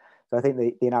text. So I think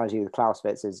the analogy with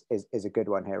Clausewitz is a good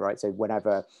one here, right? So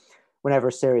whenever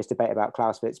a serious debate about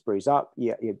Clausewitz brews up,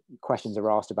 your questions are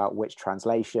asked about which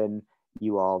translation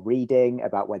you are reading,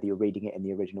 about whether you're reading it in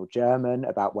the original German,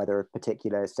 about whether a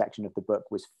particular section of the book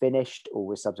was finished or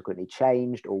was subsequently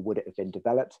changed, or would it have been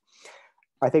developed.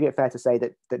 I think it's fair to say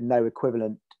that no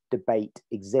equivalent debate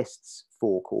exists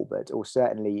for Corbett, or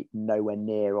certainly nowhere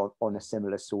near on a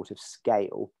similar sort of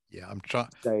scale. Yeah, I'm trying.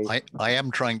 So, I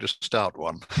am trying to start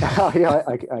one. Yeah,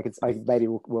 I maybe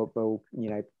we'll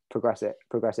progress it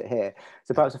here.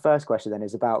 So perhaps the first question then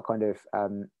is about kind of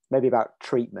maybe about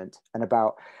treatment and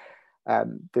about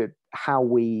how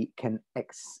we can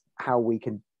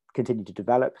continue to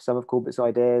develop some of Corbett's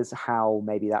ideas, how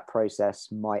maybe that process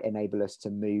might enable us to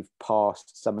move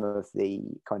past some of the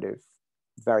kind of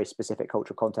very specific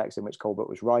cultural context in which Corbett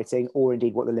was writing, or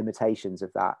indeed what the limitations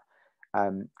of that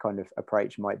kind of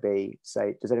approach might be.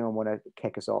 So does anyone want to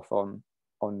kick us off on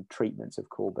treatments of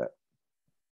Corbett?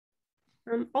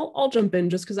 I'll jump in,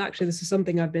 just because actually this is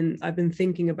something I've been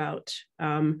thinking about.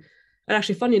 And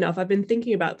actually, funny enough, I've been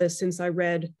thinking about this since I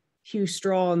read Hugh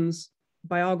Strawn's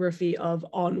biography of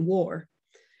On War,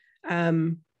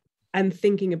 and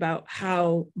thinking about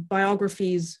how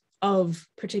biographies of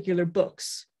particular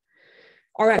books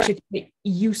are actually quite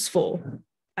useful,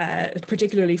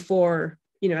 particularly for,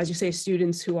 as you say,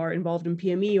 students who are involved in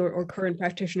PME or current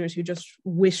practitioners who just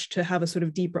wish to have a sort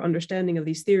of deeper understanding of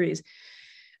these theories.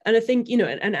 And I think,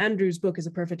 and Andrew's book is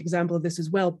a perfect example of this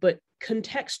as well, but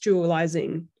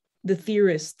contextualizing the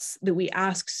theorists that we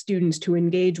ask students to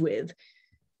engage with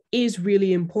is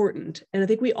really important. And I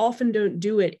think we often don't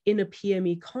do it in a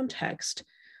PME context,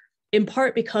 in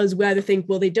part because we either think,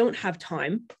 well, they don't have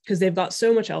time because they've got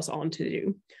so much else on to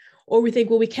do, or we think,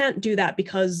 well, we can't do that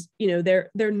because, they're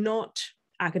not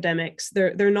academics,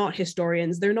 they're not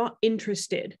historians, they're not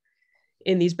interested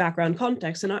in these background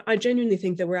contexts. And I genuinely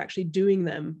think that we're actually doing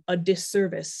them a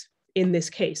disservice in this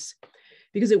case,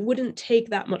 because it wouldn't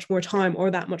take that much more time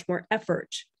or that much more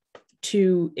effort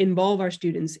to involve our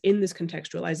students in this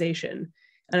contextualization.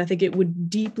 And I think it would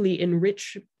deeply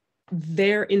enrich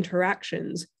their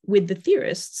interactions with the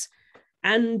theorists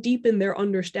and deepen their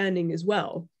understanding as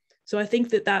well. So I think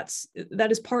that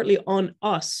is partly on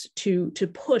us to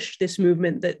push this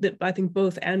movement that I think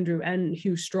both Andrew and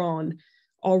Hugh Strawn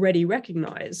already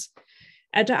recognize,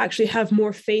 and to actually have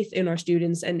more faith in our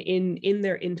students and in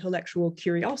their intellectual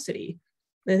curiosity.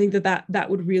 And I think that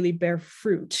would really bear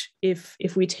fruit if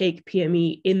we take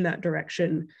PME in that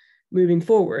direction moving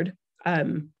forward.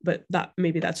 But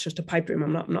that's just a pipe dream.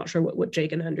 I'm not sure what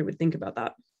Jake and Andrew would think about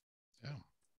that. Yeah,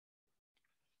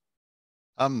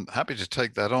 I'm happy to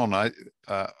take that on. I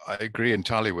agree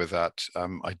entirely with that.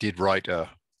 I did write a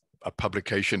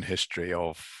publication history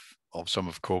of some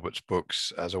of Corbett's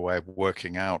books as a way of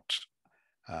working out.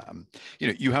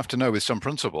 You have to know with some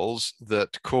principles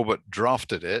that Corbett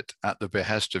drafted it at the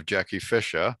behest of Jackie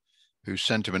Fisher, who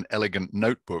sent him an elegant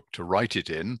notebook to write it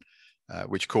in,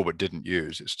 which Corbett didn't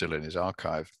use. It's still in his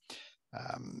archive.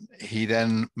 He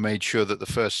then made sure that the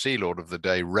first Sea Lord of the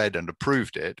day read and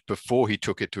approved it before he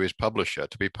took it to his publisher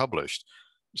to be published.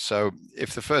 So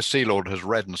if the first Sea Lord has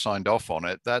read and signed off on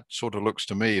it, that sort of looks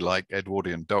to me like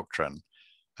Edwardian doctrine,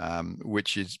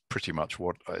 which is pretty much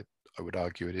what I would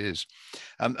argue it is.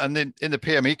 And then in the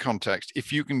PME context,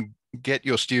 if you can get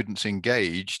your students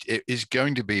engaged, it is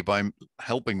going to be by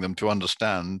helping them to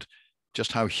understand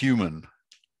just how human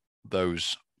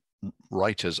those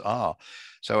writers are.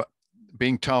 So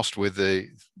being tasked with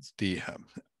the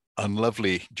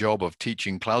unlovely job of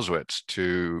teaching Clausewitz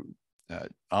to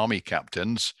army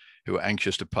captains who were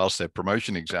anxious to pass their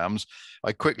promotion exams,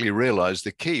 I quickly realized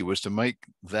the key was to make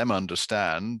them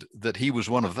understand that he was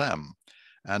one of them,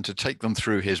 and to take them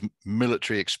through his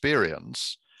military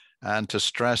experience, and to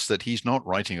stress that he's not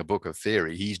writing a book of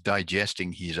theory, he's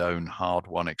digesting his own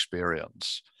hard-won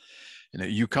experience.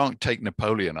 You can't take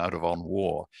Napoleon out of On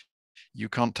War. You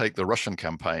can't take the Russian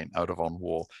campaign out of On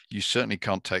War. You certainly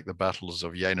can't take the battles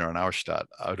of Jena and Auerstadt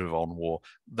out of On War.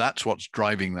 That's what's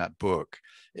driving that book.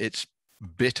 It's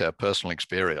bitter personal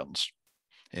experience.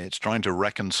 It's trying to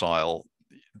reconcile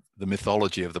the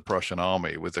mythology of the Prussian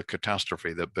army with the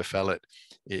catastrophe that befell it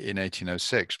in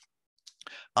 1806.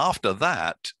 After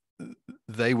that,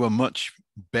 they were much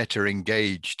better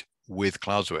engaged with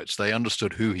Clausewitz. They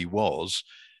understood who he was,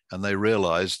 and they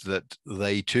realized that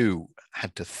they too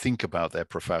had to think about their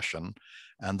profession,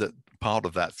 and that part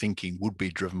of that thinking would be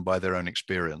driven by their own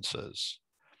experiences.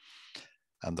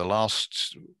 And the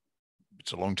last,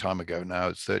 it's a long time ago now,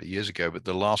 it's 30 years ago, but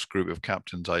the last group of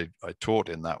captains I taught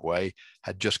in that way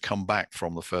had just come back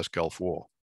from the first Gulf War.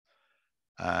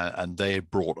 And they had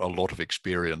brought a lot of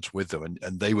experience with them,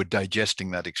 and they were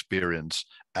digesting that experience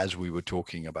as we were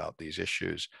talking about these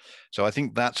issues. So I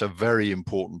think that's a very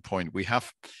important point. We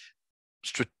have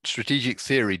strategic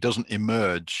theory doesn't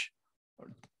emerge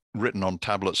written on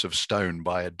tablets of stone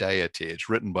by a deity. It's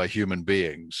written by human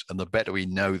beings, and the better we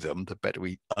know them, the better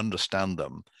we understand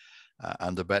them,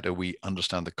 and the better we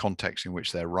understand the context in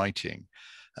which they're writing,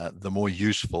 the more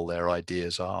useful their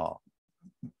ideas are.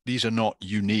 These are not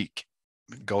unique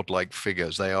godlike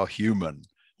figures. They are human,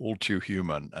 all too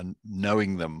human, and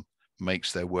knowing them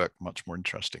makes their work much more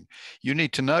interesting. You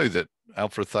need to know that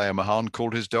Alfred Thayer Mahan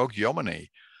called his dog Yomini,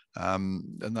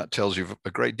 and that tells you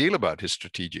a great deal about his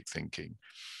strategic thinking.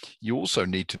 You also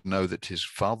need to know that his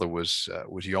father was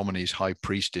Yomini's high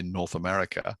priest in North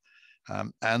America,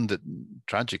 and that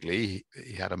tragically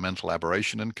he had a mental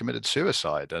aberration and committed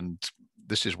suicide. And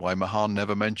this is why Mahan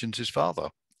never mentions his father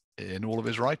in all of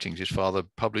his writings. His father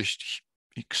published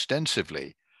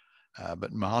extensively,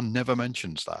 but Mahan never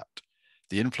mentions that.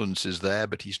 The influence is there,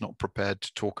 but he's not prepared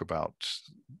to talk about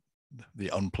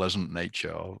the unpleasant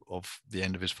nature of the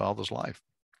end of his father's life.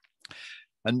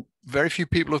 And very few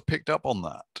people have picked up on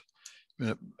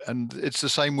that. And it's the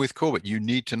same with Corbett. You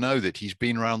need to know that he's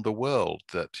been around the world,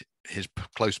 that his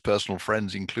close personal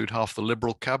friends include half the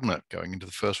Liberal cabinet going into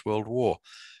the First World War.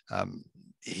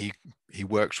 He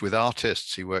works with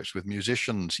artists, he works with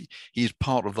musicians, he's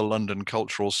part of the London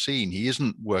cultural scene. He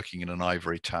isn't working in an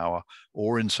ivory tower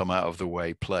or in some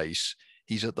out-of-the-way place.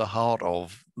 He's at the heart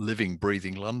of living,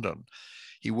 breathing London.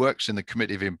 He works in the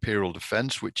Committee of Imperial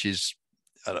Defence, which is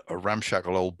a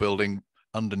ramshackle old building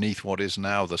underneath what is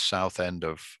now the south end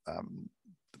of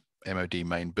MOD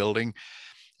main building.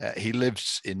 He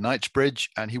lives in Knightsbridge,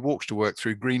 and he walks to work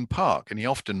through Green Park, and he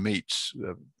often meets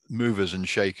movers and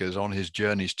shakers on his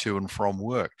journeys to and from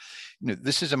work.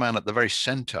 This is a man at the very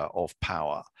center of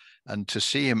power, and to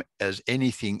see him as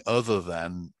anything other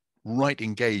than right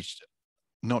engaged,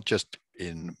 not just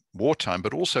in wartime,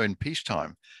 but also in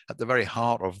peacetime, at the very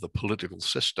heart of the political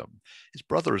system. His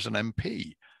brother is an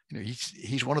MP.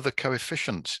 He's one of the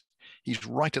coefficients. He's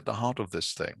right at the heart of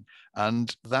this thing,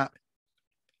 and that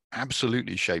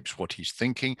absolutely shapes what he's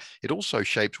thinking. It also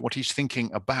shapes what he's thinking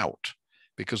about,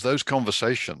 because those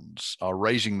conversations are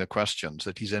raising the questions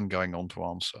that he's then going on to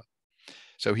answer.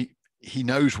 So he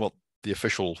knows what the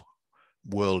official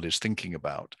world is thinking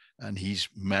about, and he's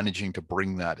managing to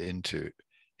bring that into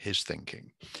his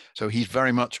thinking. So he's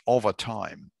very much of a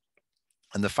time.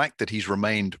 And the fact that he's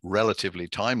remained relatively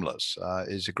timeless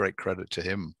is a great credit to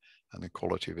him and the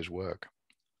quality of his work.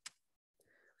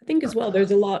 I think as well,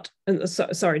 there's a lot, and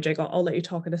sorry, Jake, I'll let you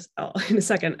talk in a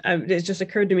second. It just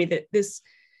occurred to me that this,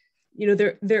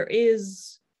 there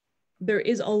is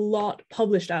a lot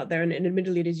published out there, and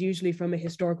admittedly it is usually from a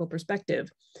historical perspective.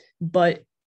 But,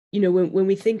 when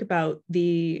we think about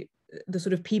the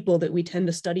sort of people that we tend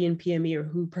to study in PME, or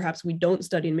who perhaps we don't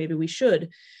study and maybe we should,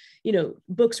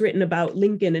 books written about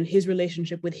Lincoln and his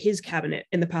relationship with his cabinet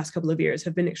in the past couple of years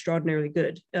have been extraordinarily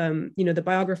good. The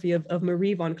biography of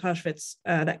Marie von Clausewitz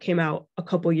that came out a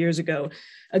couple years ago,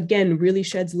 again, really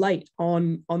sheds light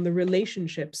on the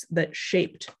relationships that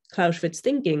shaped Clausewitz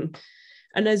thinking.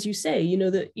 And as you say,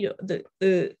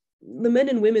 the men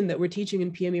and women that we're teaching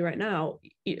in PME right now,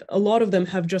 a lot of them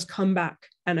have just come back,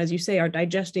 and as you say, are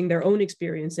digesting their own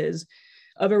experiences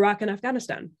of Iraq and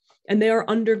Afghanistan. And they are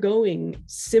undergoing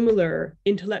similar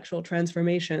intellectual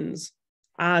transformations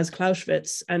as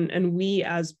Clausewitz, and we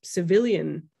as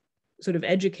civilian sort of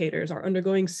educators are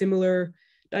undergoing similar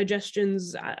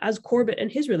digestions as Corbett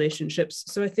and his relationships.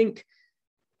 So I think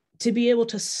to be able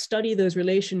to study those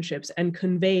relationships and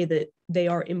convey that they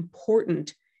are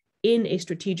important in a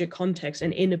strategic context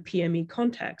and in a PME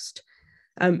context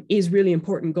is really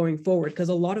important going forward, because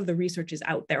a lot of the research is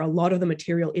out there, a lot of the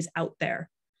material is out there.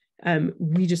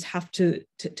 We just have to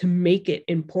make it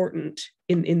important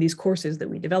in these courses that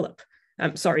we develop.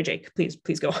 Sorry, Jake,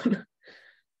 please go on.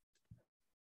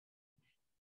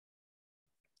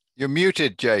 You're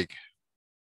muted, Jake.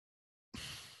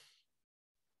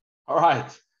 All right.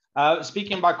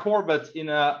 Speaking about Corbett in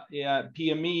a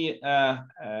PME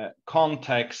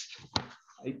context,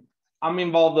 I'm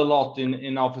involved a lot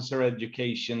in officer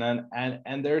education,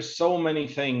 and there's so many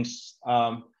things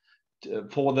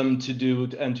for them to do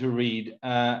and to read,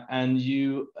 and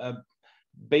you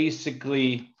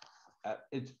basically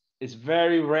it's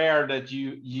very rare that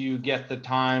you get the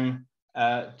time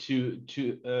to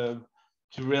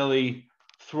really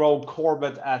throw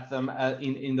Corbett at them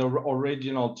in the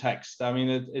original text. I mean,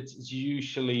 it's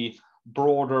usually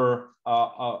broader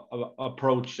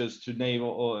approaches to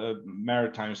naval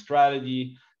maritime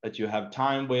strategy that you have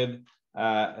time with.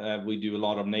 We do a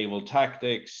lot of naval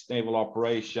tactics, naval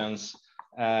operations,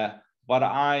 but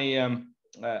I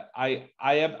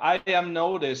have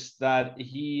noticed that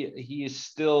he is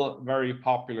still very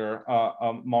popular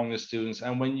among the students,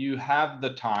 and when you have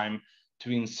the time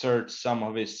to insert some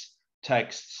of his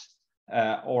texts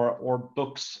or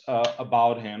books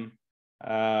about him,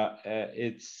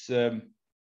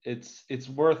 it's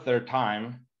worth their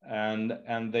time,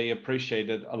 and they appreciate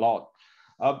it a lot.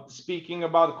 Speaking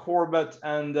about Corbett,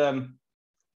 and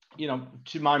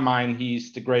to my mind,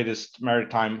 he's the greatest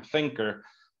maritime thinker.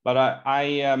 But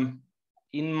I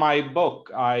in my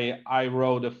book, I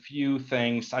wrote a few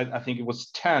things. I think it was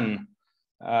 10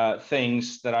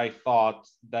 things that I thought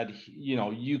that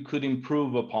you could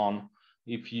improve upon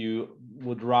if you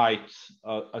would write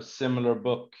a similar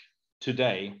book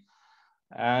today.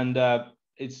 And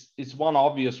it's one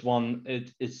obvious one.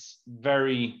 It's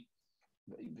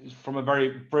from a very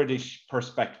British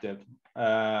perspective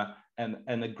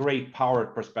and a great power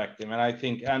perspective. And I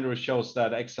think Andrew shows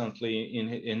that excellently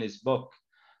in his book.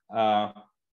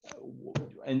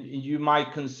 And you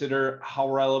might consider how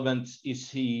relevant is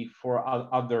he for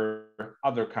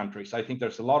other countries. I think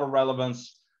there's a lot of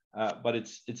relevance, but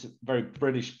it's a very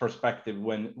British perspective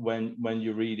when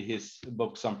you read his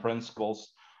books on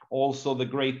principles. Also, the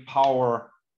great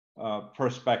power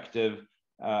perspective.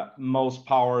 Most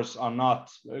powers are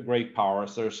not great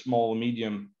powers. They're small,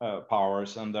 medium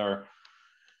powers, and they're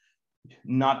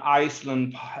not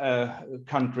Iceland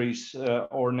countries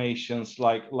or nations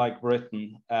like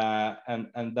Britain,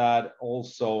 and that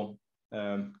also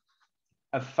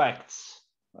affects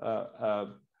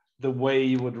the way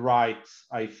you would write,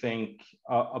 I think,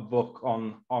 a book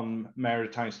on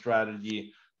maritime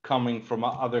strategy coming from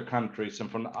other countries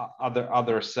and from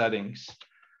other settings.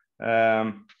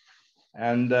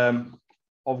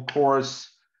 Of course,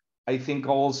 I think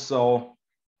also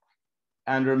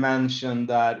Andrew mentioned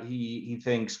that he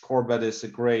thinks Corbett is a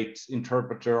great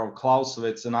interpreter of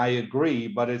Clausewitz, and I agree,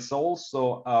 but it's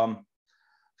also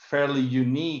fairly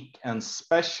unique and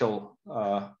special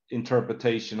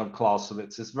interpretation of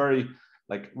Clausewitz. It's very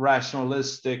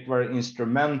rationalistic, very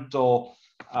instrumental.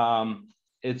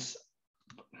 It's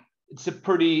a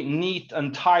pretty neat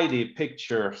and tidy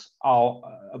picture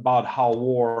about how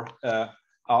war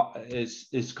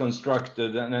is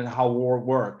constructed and how war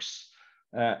works.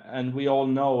 And we all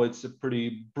know it's a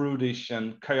pretty brutish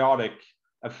and chaotic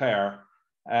affair.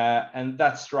 And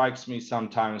that strikes me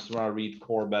sometimes when I read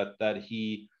Corbett, that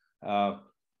he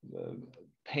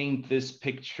paints this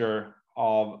picture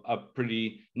of a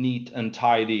pretty neat and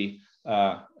tidy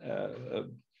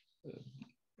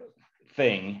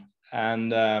thing.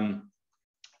 And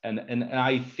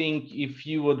I think if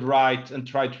you would write and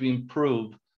try to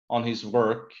improve on his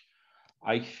work,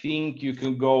 I think you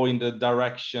can go in the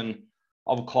direction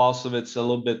of Clausewitz a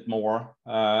little bit more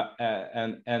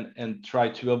and try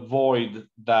to avoid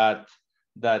that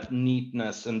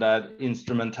neatness and that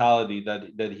instrumentality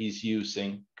that he's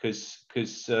using,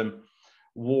 because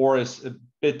war is a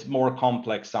bit more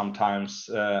complex sometimes,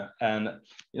 and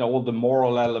all the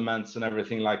moral elements and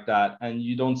everything like that, and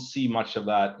you don't see much of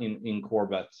that in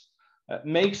Corbett.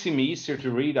 Makes him easier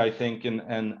to read, I think,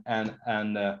 and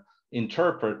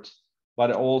interpret, but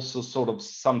it also sort of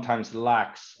sometimes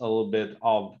lacks a little bit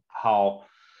of how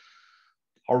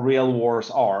real wars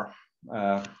are.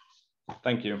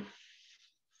 Thank you.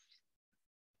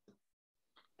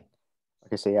 I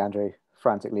can see Andrew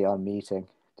frantically unmuting.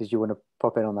 Did you want to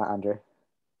pop in on that, Andrew?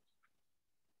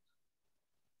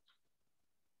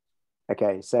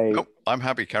 Okay, so nope, I'm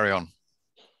happy. Carry on.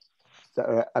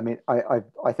 So I mean,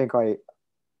 I think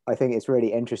it's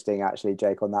really interesting, actually,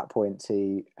 Jake, on that point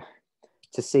to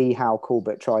see how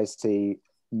Corbett tries to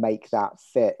make that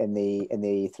fit in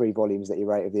the 3 volumes that he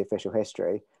wrote of the official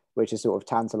history, which is sort of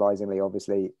tantalizingly,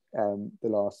 obviously, the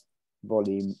last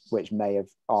volume, which may have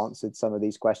answered some of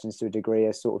these questions to a degree,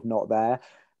 is sort of not there.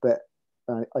 But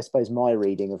I suppose my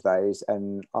reading of those,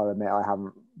 and I'll admit I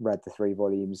haven't read the 3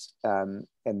 volumes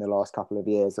in the last couple of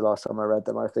years. The last time I read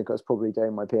them, I think I was probably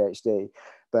doing my PhD.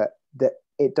 But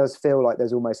it does feel like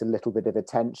there's almost a little bit of a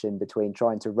tension between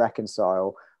trying to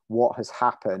reconcile what has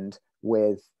happened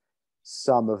with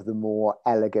some of the more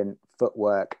elegant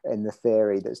footwork in the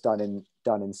theory that's done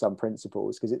in some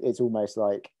principles, because it's almost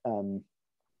like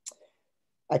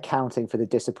accounting for the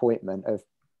disappointment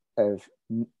of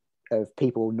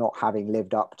people not having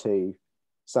lived up to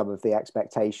some of the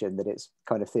expectation that it's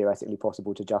kind of theoretically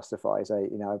possible to justify. So,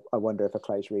 you know, I wonder if a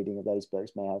close reading of those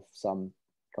books may have some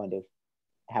kind of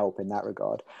help in that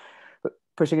regard. But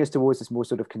pushing us towards this more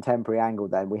sort of contemporary angle,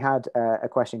 then we had a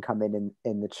question come in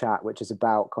the chat, which is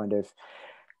about kind of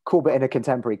Corbett in a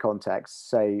contemporary context.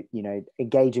 So, you know,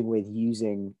 engaging with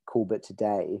using Corbett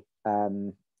today.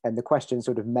 And the question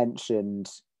sort of mentioned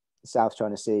South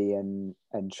China Sea and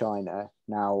China.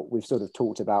 Now, we've sort of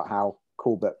talked about how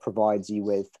Corbett provides you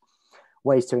with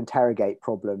ways to interrogate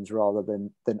problems rather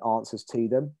than answers to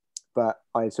them. But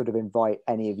I sort of invite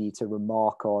any of you to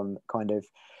remark on kind of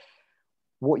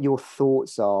what your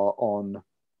thoughts are on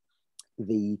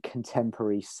the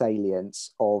contemporary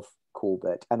salience of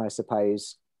Corbett, and I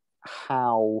suppose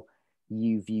how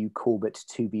you view Corbett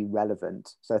to be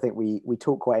relevant. So I think we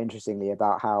talk quite interestingly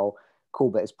about how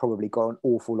Corbett has probably got an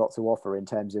awful lot to offer in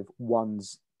terms of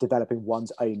developing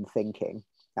one's own thinking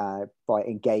by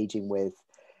engaging with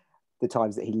the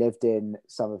times that he lived in,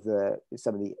 some of the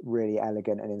really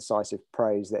elegant and incisive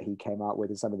prose that he came out with,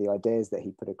 and some of the ideas that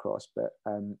he put across. But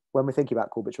when we're thinking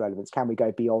about Corbett's relevance, can we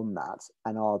go beyond that?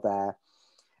 And are there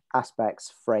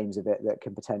aspects, frames of it that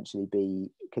can potentially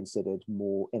be considered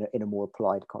more in a more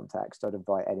applied context? I'd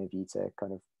invite any of you to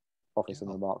kind of offer some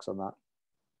remarks on that.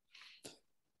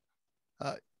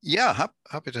 Yeah,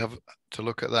 happy to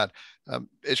look at that.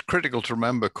 It's critical to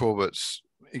remember Corbett's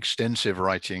extensive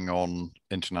writing on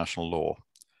international law,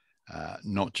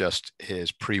 not just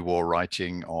his pre-war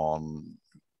writing on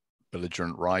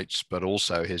belligerent rights, but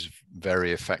also his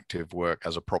very effective work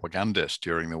as a propagandist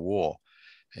during the war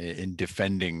in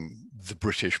defending the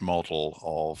British model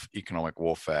of economic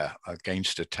warfare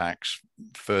against attacks,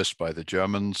 first by the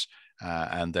Germans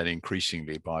and then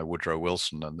increasingly by Woodrow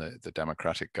Wilson and the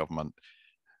Democratic government,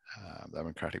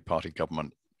 Democratic Party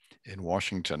government in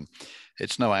Washington.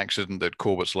 It's no accident that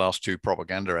Corbett's last 2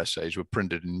 propaganda essays were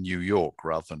printed in New York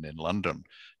rather than in London.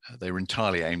 They were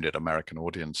entirely aimed at American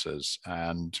audiences.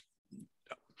 And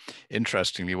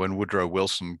interestingly, when Woodrow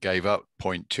Wilson gave up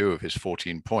point 2 of his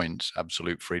 14 points,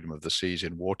 absolute freedom of the seas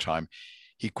in wartime,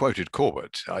 he quoted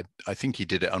Corbett. I think he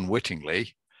did it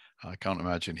unwittingly. I can't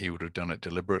imagine he would have done it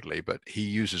deliberately, but he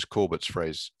uses Corbett's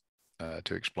phrase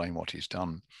to explain what he's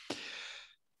done.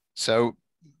 So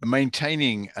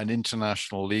maintaining an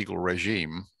international legal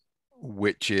regime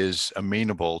which is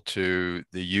amenable to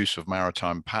the use of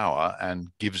maritime power and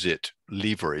gives it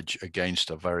leverage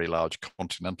against a very large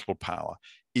continental power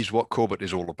is what Corbett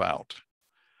is all about.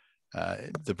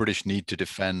 The British need to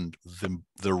defend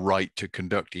the right to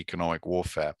conduct economic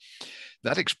warfare.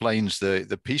 That explains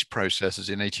the peace processes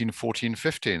in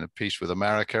 1814-15, the peace with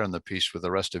America and the peace with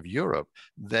the rest of Europe.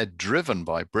 They're driven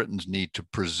by Britain's need to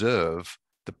preserve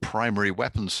the primary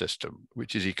weapon system,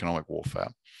 which is economic warfare.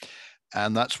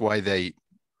 And that's why they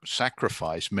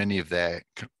sacrifice many of their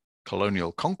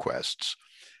colonial conquests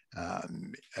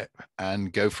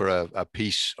and go for a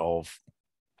peace of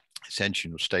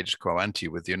essential status quo ante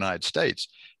with the United States.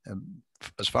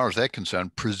 As far as they're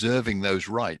concerned, preserving those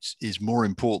rights is more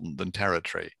important than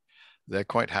territory. They're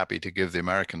quite happy to give the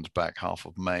Americans back half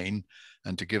of Maine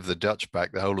and to give the Dutch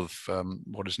back the whole of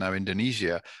what is now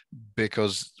Indonesia,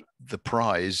 because the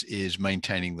prize is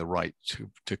maintaining the right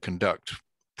to conduct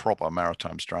proper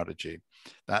maritime strategy.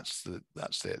 That's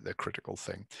the critical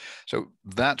thing. So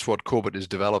that's what Corbett is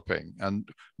developing. And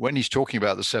when he's talking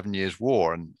about the 7 Years'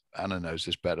 War, and Anna knows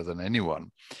this better than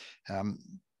anyone,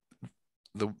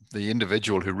 the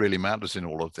individual who really matters in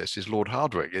all of this is Lord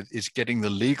Hardwicke. It's getting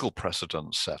the legal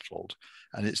precedents settled,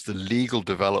 and it's the legal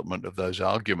development of those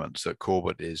arguments that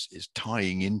Corbett is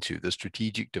tying into the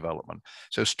strategic development.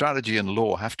 So strategy and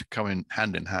law have to come in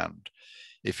hand.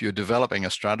 If you're developing a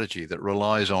strategy that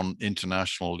relies on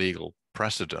international legal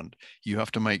precedent, you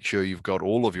have to make sure you've got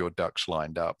all of your ducks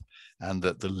lined up and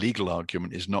that the legal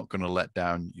argument is not going to let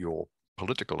down your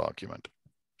political argument.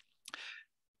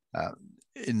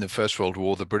 In the First World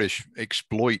War, the British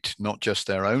exploit not just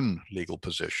their own legal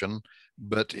position,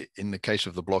 but in the case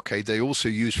of the blockade, they also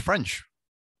use French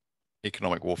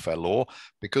economic warfare law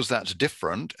because that's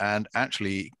different and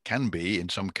actually can be, in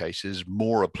some cases,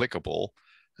 more applicable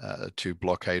to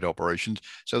blockade operations.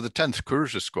 So the 10th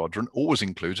Cruiser Squadron always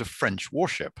includes a French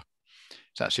warship.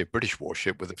 It's actually a British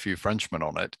warship with a few Frenchmen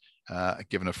on it,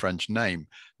 given a French name.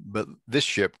 But this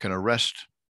ship can arrest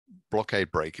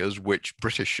blockade breakers, which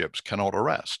British ships cannot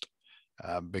arrest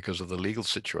because of the legal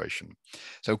situation.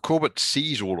 So Corbett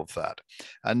sees all of that.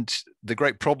 And the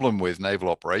great problem with naval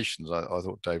operations, I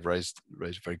thought Dave raised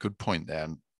a very good point there,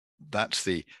 and that's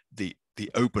the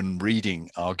open reading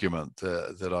argument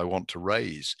that I want to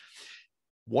raise.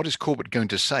 What is Corbett going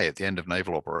to say at the end of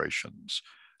naval operations?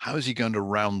 How is he going to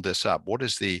round this up? What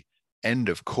is the end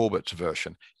of Corbett's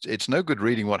version? It's no good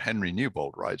reading what Henry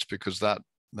Newbold writes because that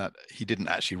he didn't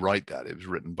actually write that. It was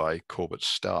written by Corbett's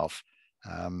staff.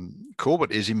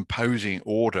 Corbett is imposing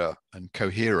order and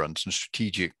coherence and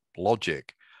strategic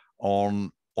logic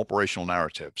on operational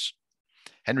narratives.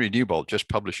 Henry Newbold just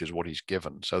publishes what he's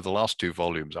given. So the last 2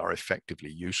 volumes are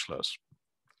effectively useless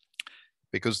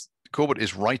because Corbett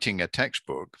is writing a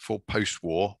textbook for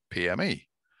post-war PME.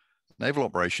 Naval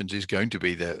operations is going to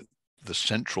be the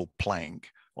central plank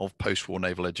of post-war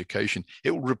naval education.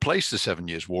 It will replace the 7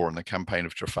 Years' War and the campaign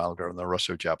of Trafalgar and the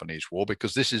Russo-Japanese War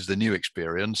because this is the new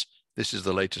experience. This is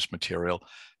the latest material.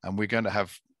 And we're going to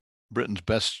have Britain's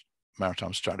best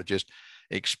maritime strategist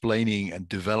explaining and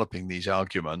developing these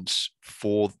arguments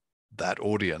for that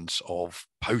audience of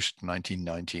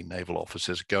post-1919 naval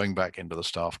officers going back into the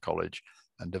staff college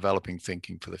and developing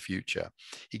thinking for the future.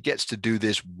 He gets to do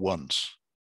this once.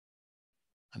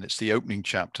 And it's the opening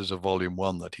chapters of volume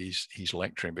 1 that he's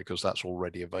lecturing because that's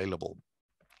already available.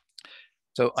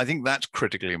 So I think that's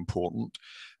critically important.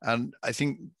 And I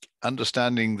think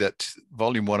understanding that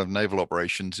volume 1 of naval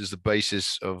operations is the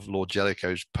basis of Lord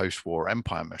Jellicoe's post-war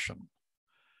empire mission.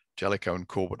 Jellicoe and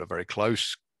Corbett are very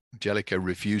close. Jellicoe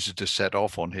refuses to set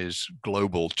off on his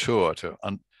global tour to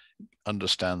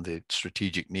understand the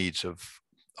strategic needs of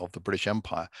the British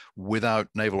Empire without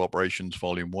naval operations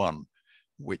volume 1,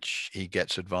 which he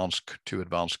gets 2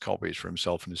 advanced copies for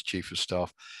himself and his chief of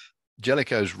staff.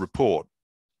 Jellicoe's report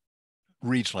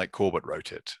reads like Corbett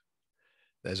wrote it.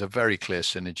 There's a very clear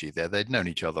synergy there. They'd known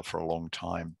each other for a long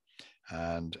time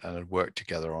and had worked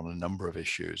together on a number of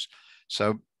issues.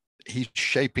 So he's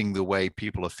shaping the way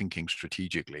people are thinking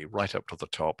strategically right up to the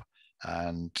top.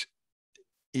 And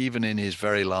even in his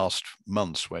very last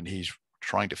months when he's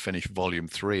trying to finish volume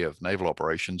 3 of naval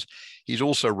operations, he's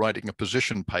also writing a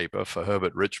position paper for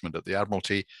Herbert Richmond at the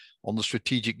Admiralty on the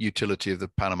strategic utility of the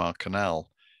Panama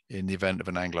Canal in the event of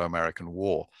an Anglo-American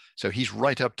war. So he's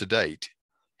right up to date.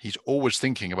 He's always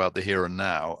thinking about the here and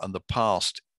now, and the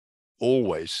past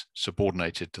always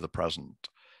subordinated to the present.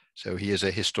 So he is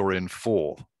a historian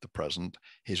for the present.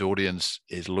 His audience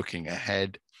is looking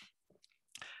ahead.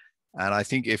 And I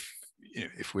think if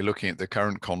we're looking at the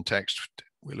current context,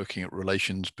 we're looking at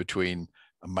relations between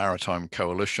a maritime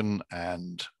coalition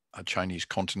and a Chinese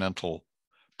continental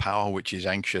power, which is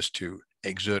anxious to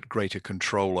exert greater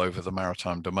control over the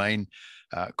maritime domain.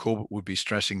 Corbett would be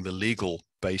stressing the legal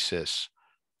basis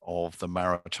of the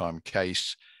maritime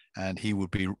case, and he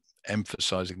would be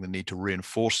emphasizing the need to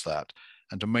reinforce that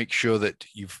and to make sure that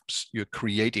you're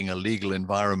creating a legal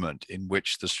environment in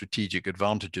which the strategic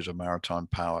advantages of maritime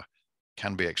power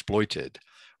can be exploited,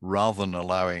 rather than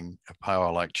allowing a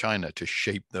power like China to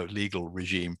shape the legal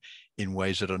regime in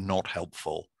ways that are not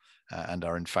helpful and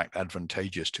are in fact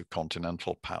advantageous to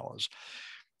continental powers.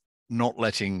 Not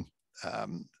letting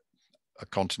a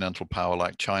continental power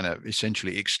like China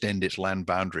essentially extend its land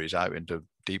boundaries out into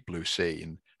deep blue sea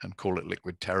and call it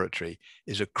liquid territory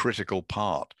is a critical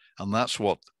part. And that's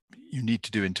what you need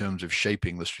to do in terms of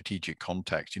shaping the strategic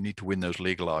context. You need to win those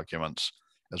legal arguments,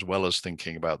 as well as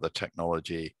thinking about the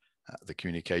technology, the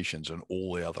communications, and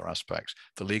all the other aspects.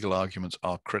 The legal arguments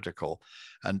are critical.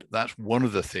 And that's one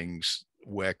of the things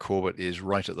where Corbett is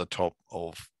right at the top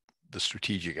of the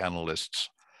strategic analysts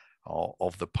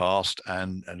of the past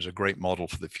and is a great model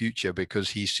for the future because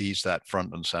he sees that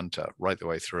front and center right the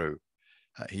way through.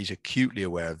 He's acutely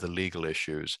aware of the legal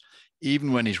issues.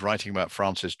 Even when he's writing about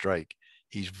Francis Drake,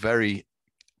 he's very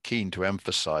keen to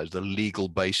emphasize the legal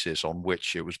basis on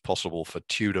which it was possible for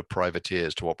Tudor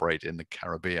privateers to operate in the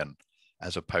Caribbean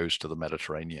as opposed to the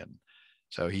Mediterranean.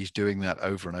 So he's doing that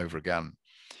over and over again.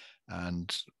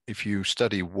 And if you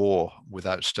study war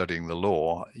without studying the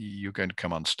law, you're going to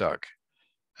come unstuck.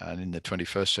 And in the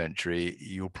 21st century,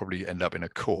 you'll probably end up in a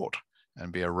court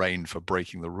and be arraigned for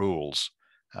breaking the rules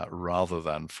rather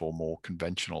than for more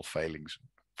conventional failings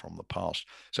from the past.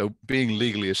 So being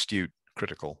legally astute,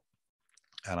 critical.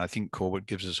 And I think Corbett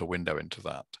gives us a window into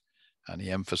that. And he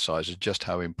emphasizes just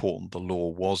how important the law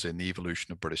was in the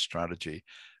evolution of British strategy.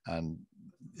 And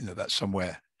that's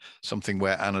something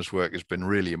where Anna's work has been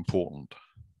really important.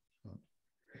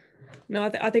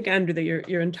 No, I think, Andrew, that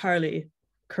you're entirely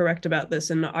correct about this.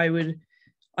 And I would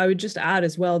just add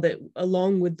as well that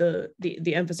along with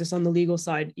the emphasis on the legal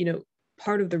side,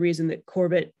 part of the reason that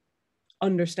Corbett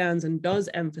understands and does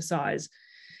emphasize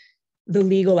the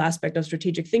legal aspect of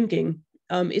strategic thinking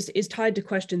is tied to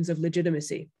questions of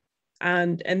legitimacy.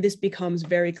 And this becomes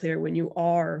very clear when you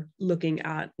are looking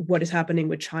at what is happening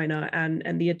with China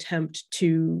and the attempt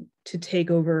to take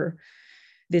over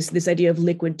this idea of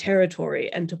liquid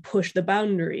territory and to push the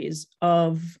boundaries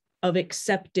of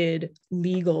accepted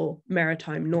legal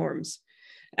maritime norms.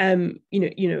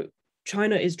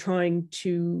 China is trying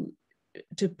to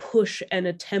push an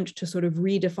attempt to sort of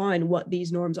redefine what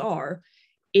these norms are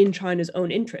in China's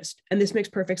own interest. And this makes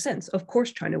perfect sense. Of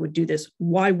course, China would do this.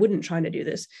 Why wouldn't China do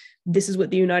this? This is what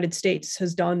the United States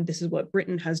has done. This is what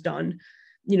Britain has done.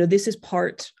 This is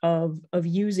part of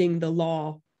using the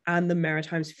law and the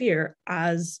maritime sphere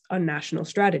as a national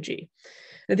strategy.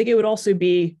 I think it would also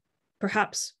be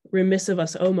perhaps remiss of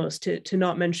us almost to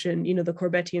not mention, the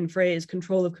Corbettian phrase,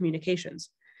 control of communications,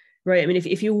 right? I mean,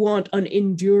 if you want an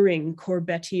enduring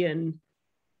Corbettian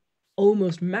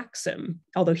almost maxim,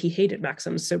 although he hated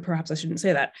maxims, so perhaps I shouldn't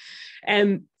say that.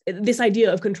 This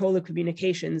idea of control of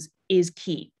communications is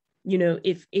key.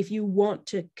 If you want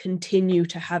to continue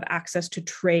to have access to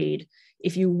trade,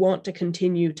 if you want to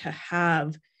continue to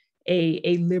have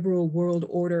a liberal world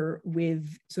order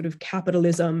with sort of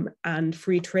capitalism and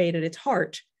free trade at its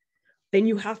heart, then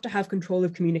you have to have control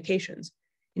of communications.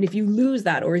 And if you lose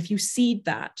that, or if you cede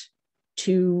that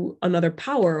to another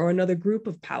power or another group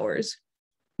of powers,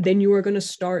 then you are going to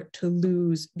start to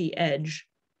lose the edge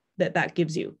that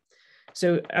gives you.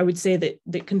 So I would say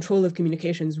that control of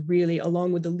communications really,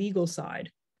 along with the legal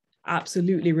side,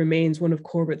 absolutely remains one of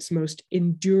Corbett's most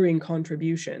enduring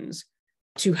contributions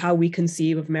to how we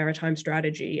conceive of maritime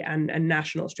strategy and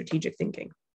national strategic thinking.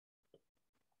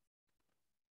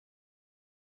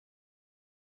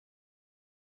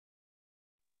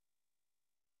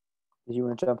 Did you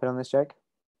want to jump in on this, Jake?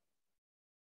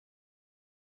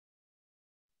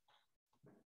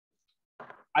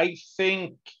 I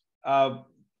think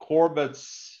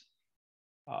Corbett's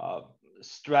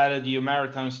strategy,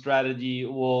 maritime strategy,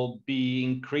 will be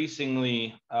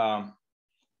increasingly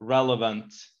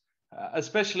relevant,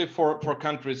 especially for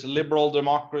countries, liberal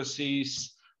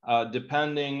democracies,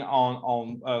 depending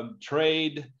on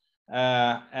trade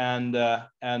and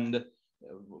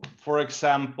for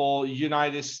example,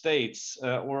 United States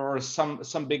or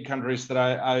some big countries that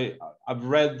I've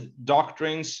read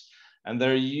doctrines, and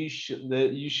they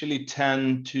usually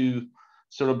tend to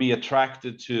sort of be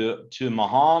attracted to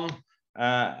Mahan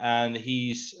and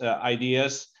his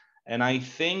ideas. And I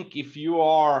think if you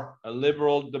are a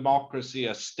liberal democracy,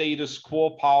 a status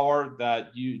quo power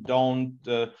that you don't,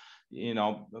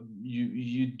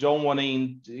 you don't want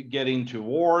to get into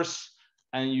wars,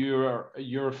 and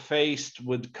you're faced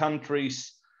with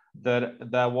countries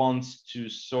that wants to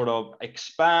sort of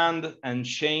expand and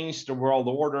change the world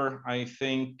order, I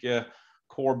think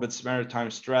Corbett's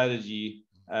maritime strategy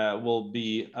will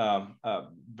be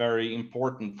very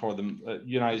important for the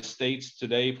United States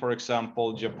today, for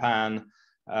example, Japan,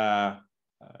 the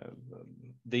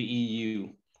EU.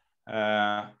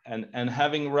 And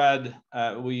having read,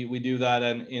 we do that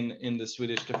in the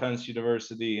Swedish Defense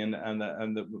University and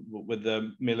with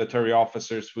the military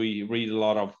officers, we read a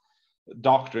lot of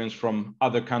doctrines from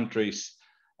other countries,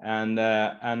 and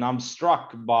I'm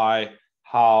struck by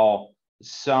how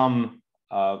some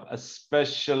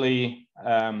especially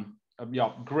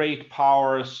great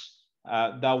powers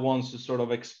that wants to sort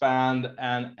of expand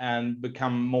and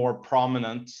become more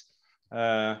prominent,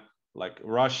 like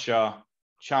Russia,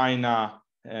 China,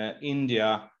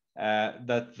 India,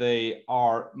 that they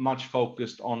are much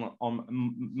focused on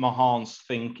Mahan's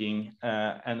thinking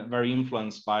and very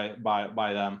influenced by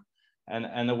them.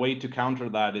 And a way to counter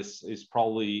that is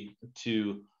probably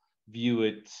to view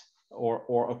it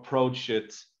or approach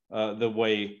it the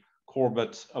way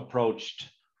Corbett approached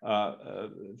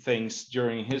things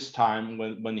during his time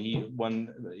when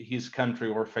his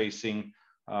country were facing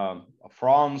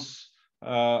France,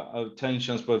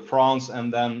 tensions with France,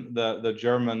 and then the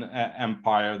German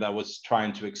Empire that was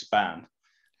trying to expand.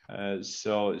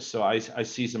 So I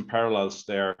see some parallels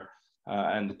there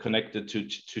and connected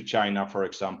to China, for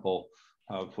example,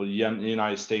 for the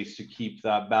United States to keep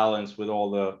that balance with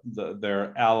all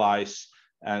their allies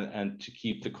and to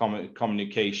keep the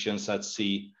communications at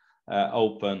sea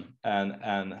open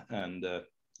and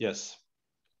yes.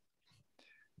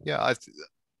 Yeah,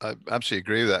 I absolutely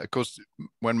agree with that. Of course,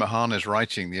 when Mahan is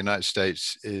writing, the United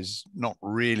States is not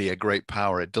really a great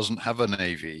power. It doesn't have a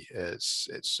navy.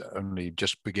 It's only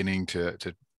just beginning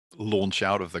to launch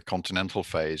out of the continental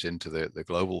phase into the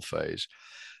global phase.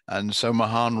 And so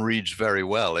Mahan reads very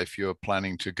well if you're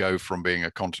planning to go from being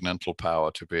a continental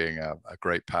power to being a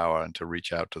great power and to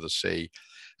reach out to the sea,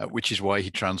 which is why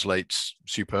he translates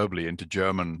superbly into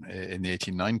German in the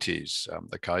 1890s.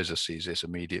 The Kaiser sees this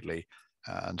immediately,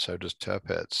 and so does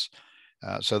Tirpitz.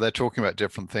 So they're talking about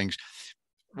different things.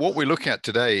 What we're looking at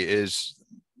today is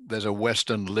there's a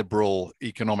Western liberal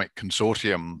economic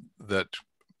consortium that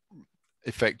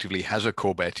effectively has a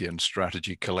Corbettian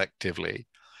strategy collectively.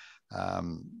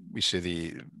 We see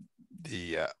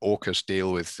the AUKUS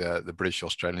deal with the British,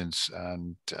 Australians,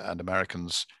 and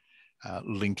Americans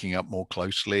linking up more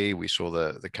closely. We saw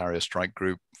the carrier strike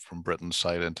group from Britain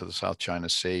sail into the South China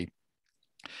Sea.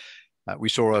 We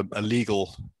saw a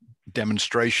legal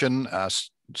demonstration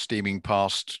steaming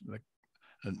past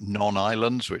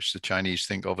non-islands, which the Chinese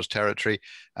think of as territory,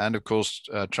 and of course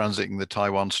transiting the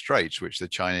Taiwan Straits, which the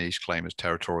Chinese claim as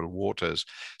territorial waters.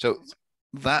 So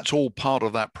that's all part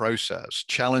of that process,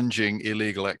 challenging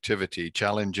illegal activity,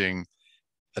 challenging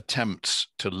attempts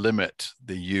to limit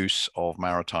the use of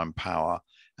maritime power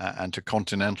and to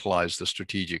continentalize the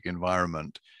strategic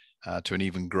environment to an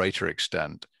even greater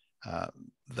extent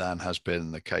than has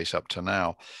been the case up to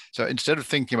now. So instead of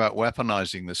thinking about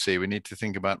weaponizing the sea, we need to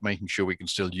think about making sure we can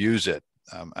still use it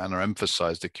and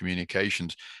emphasize the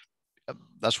communications.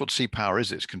 That's what sea power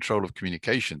is. It's control of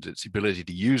communications. It's the ability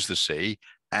to use the sea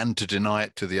and to deny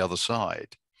it to the other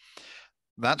side.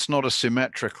 That's not a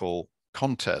symmetrical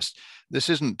contest. This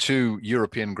isn't two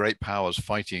European great powers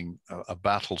fighting a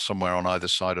battle somewhere on either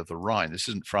side of the Rhine. This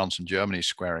isn't France and Germany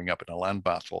squaring up in a land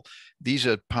battle. These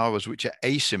are powers which are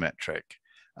asymmetric.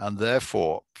 And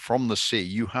therefore, from the sea,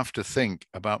 you have to think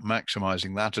about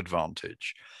maximizing that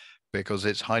advantage, because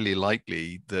it's highly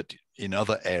likely that in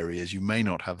other areas, you may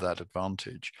not have that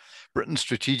advantage. Britain's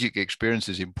strategic experience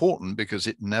is important because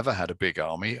it never had a big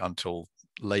army until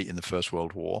late in the First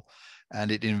World War,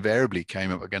 and it invariably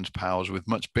came up against powers with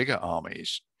much bigger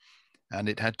armies. And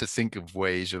it had to think of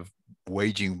ways of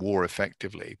waging war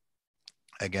effectively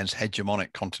against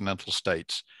hegemonic continental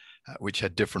states, which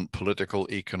had different political,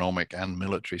 economic, and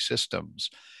military systems.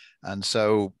 And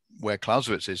so where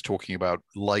Clausewitz is talking about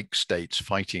like states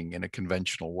fighting in a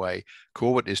conventional way,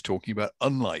 Corbett is talking about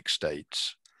unlike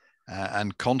states.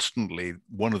 And constantly,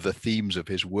 one of the themes of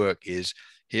his work is,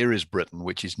 here is Britain,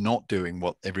 which is not doing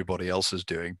what everybody else is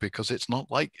doing because it's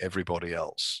not like everybody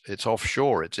else. It's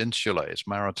offshore, it's insular, it's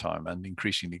maritime, and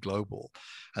increasingly global.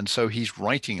 And so he's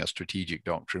writing a strategic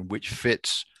doctrine which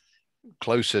fits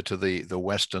closer to the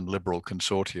Western liberal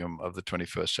consortium of the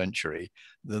 21st century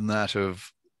than that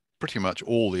of pretty much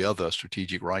all the other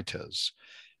strategic writers.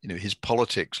 You know, his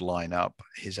politics line up,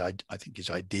 I think his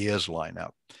ideas line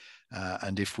up.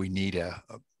 And if we need a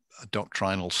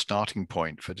doctrinal starting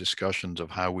point for discussions of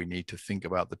how we need to think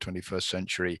about the 21st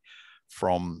century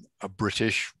from a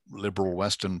British liberal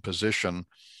Western position,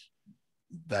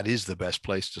 that is the best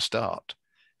place to start.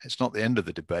 It's not the end of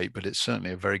the debate, but it's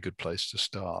certainly a very good place to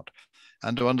start.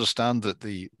 And to understand that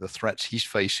the threats he's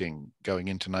facing going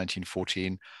into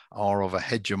 1914 are of a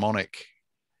hegemonic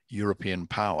European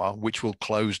power, which will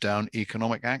close down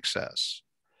economic access.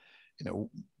 You know,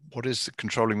 what is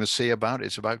controlling the sea about?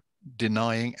 It's about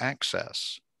denying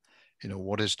access. You know,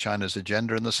 what is China's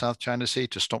agenda in the South China Sea?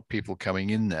 To stop people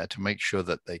coming in there, to make sure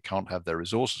that they can't have their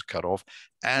resources cut off,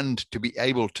 and to be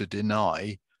able to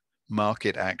deny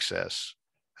market access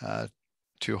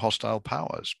to hostile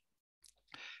powers.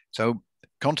 So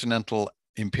continental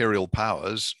imperial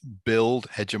powers build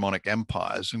hegemonic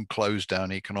empires and close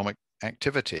down economic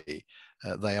activity.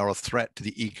 They are a threat to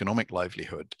the economic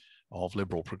livelihood of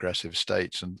liberal progressive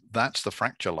states, and that's the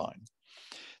fracture line.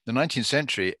 The 19th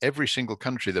century, every single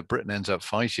country that Britain ends up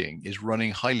fighting is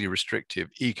running highly restrictive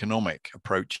economic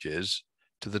approaches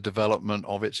to the development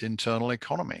of its internal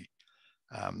economy.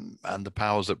 And the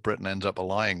powers that Britain ends up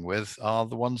allying with are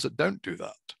the ones that don't do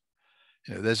that.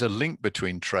 You know, there's a link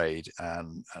between trade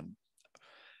and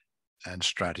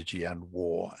strategy and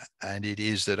war, and it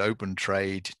is that open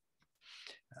trade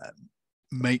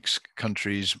makes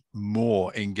countries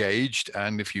more engaged,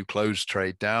 and if you close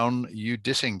trade down, you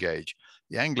disengage.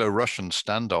 The Anglo-Russian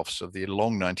standoffs of the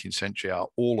long 19th century are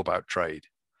all about trade.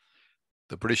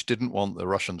 The British didn't want the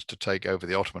Russians to take over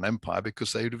the Ottoman Empire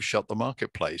because they would have shut the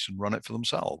marketplace and run it for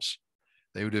themselves.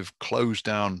 They would have closed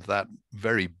down that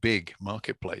very big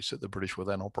marketplace that the British were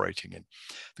then operating in.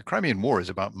 The Crimean War is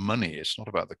about money. It's not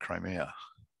about the Crimea.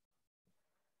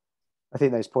 I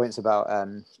think those points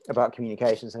about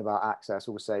communications and about access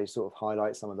also sort of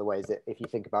highlight some of the ways that if you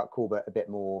think about Corbett a bit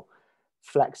more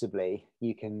flexibly,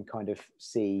 you can kind of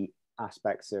see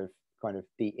aspects of kind of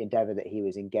the endeavor that he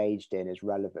was engaged in is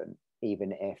relevant,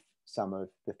 even if some of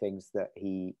the things that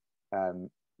he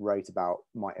wrote about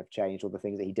might have changed, or the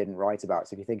things that he didn't write about.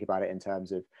 So if you think about it in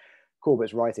terms of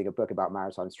Corbett's writing a book about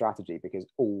maritime strategy, because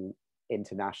all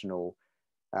international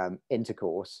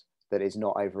intercourse that is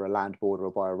not over a land border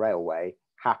or by a railway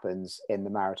happens in the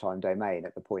maritime domain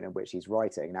at the point at which he's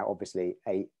writing. Now, obviously,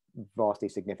 a vastly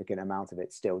significant amount of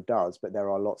it still does, but there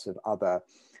are lots of other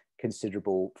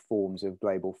considerable forms of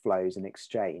global flows and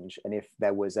exchange. And if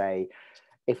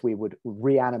we would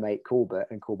reanimate Corbett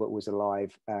and Corbett was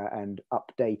alive and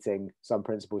updating some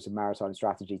principles of maritime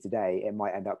strategy today, it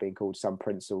might end up being called some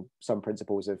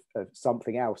principles of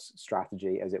something else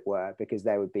strategy, as it were, because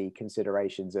there would be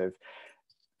considerations of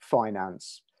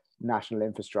finance, national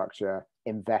infrastructure,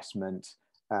 investment,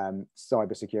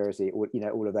 cybersecurity, or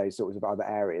all of those sorts of other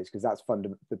areas, because that's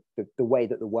the way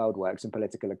that the world works and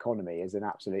political economy is an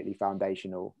absolutely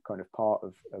foundational kind of part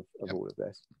of Yep. all of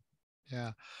this.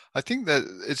 Yeah, I think that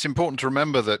it's important to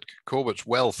remember that Corbett's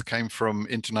wealth came from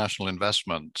international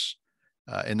investments.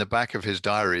 In the back of his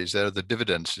diaries, there are the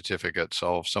dividend certificates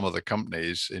of some of the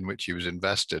companies in which he was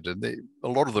invested, and a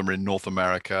lot of them are in North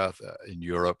America, in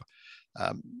Europe.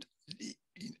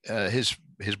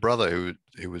 His brother,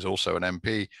 who was also an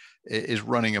MP, is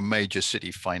running a major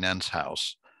city finance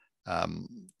house.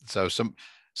 So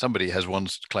somebody has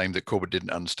once claimed that Corbett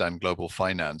didn't understand global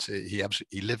finance.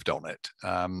 He lived on it,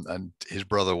 and his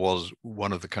brother was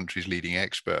one of the country's leading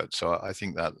experts. So I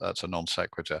think that's a non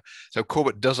sequitur. So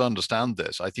Corbett does understand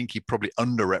this. I think he probably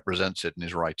underrepresents it in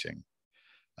his writing.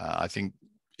 I think,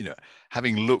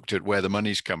 having looked at where the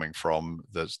money's coming from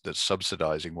that's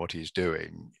subsidizing what he's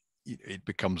doing, it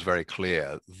becomes very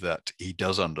clear that he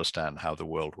does understand how the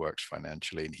world works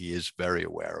financially, and he is very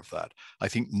aware of that. I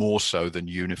think more so than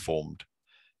uniformed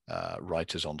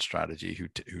writers on strategy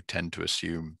who tend to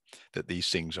assume that these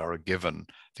things are a given.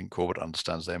 I think Corbett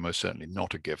understands they're most certainly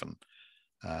not a given.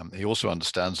 He also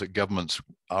understands that governments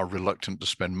are reluctant to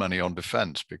spend money on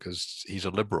defense because he's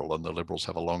a liberal, and the liberals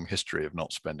have a long history of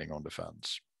not spending on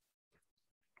defense.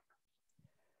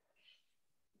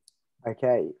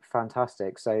 Okay,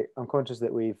 fantastic. So I'm conscious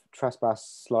that we've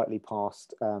trespassed slightly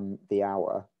past the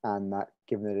hour, and that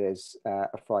given that it is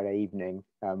a Friday evening,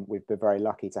 we've been very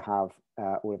lucky to have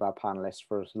all of our panelists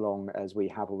for as long as we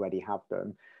have already had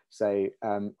them. So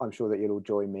I'm sure that you'll all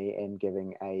join me in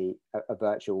giving a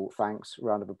virtual thanks,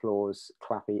 round of applause,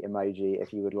 clappy emoji,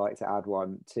 if you would like to add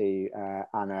one, to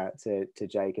Anna, to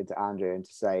Jake, and to Andrew, and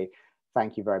to say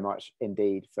thank you very much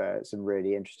indeed for some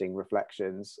really interesting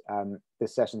reflections.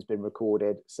 This session's been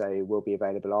recorded, so will be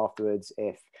available afterwards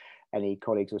if any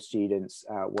colleagues or students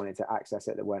wanted to access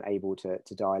it that weren't able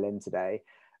to dial in today.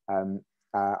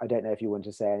 I don't know if you want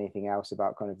to say anything else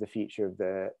about kind of the future of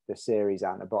the series,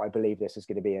 Anna, but I believe this is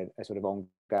going to be a sort of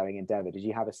ongoing endeavour. Did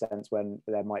you have a sense when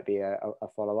there might be a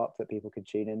follow-up that people could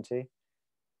tune into?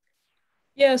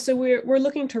 Yeah, so we're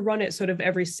looking to run it sort of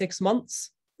every 6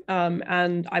 months.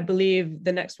 And I believe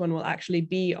the next one will actually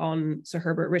be on Sir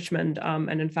Herbert Richmond.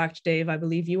 And in fact, Dave, I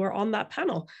believe you are on that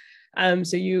panel.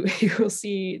 So you will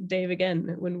see Dave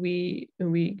again when we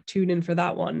tune in for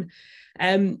that one.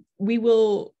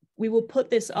 We will put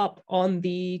this up on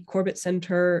the Corbett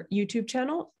Centre YouTube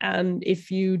channel. And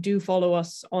if you do follow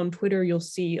us on Twitter, you'll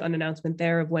see an announcement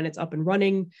there of when it's up and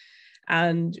running.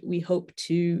 And we hope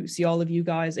to see all of you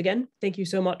guys again. Thank you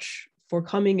so much for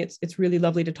coming. It's really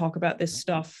lovely to talk about this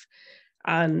stuff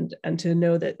and to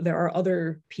know that there are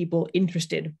other people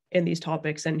interested in these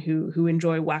topics and who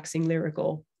enjoy waxing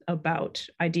lyrical about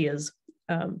ideas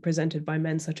presented by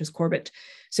men such as Corbett.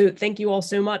 So thank you all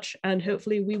so much, and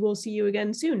hopefully we will see you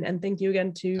again soon. And thank you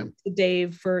again to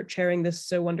Dave for chairing this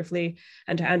so wonderfully,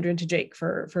 and to Andrew and to Jake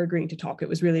for agreeing to talk. It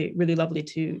was really, really lovely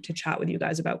to chat with you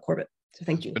guys about Corbett. So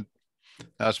thank you.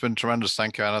 It's been tremendous.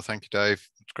 Thank you, Anna. Thank you, Dave.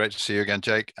 It's great to see you again,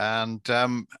 Jake. And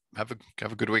have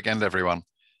a good weekend, everyone.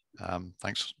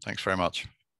 Thanks very much.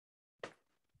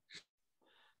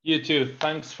 You too.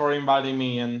 Thanks for inviting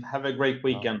me, and have a great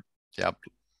weekend. Yeah.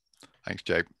 Thanks,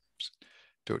 Jake.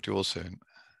 Talk to you all soon.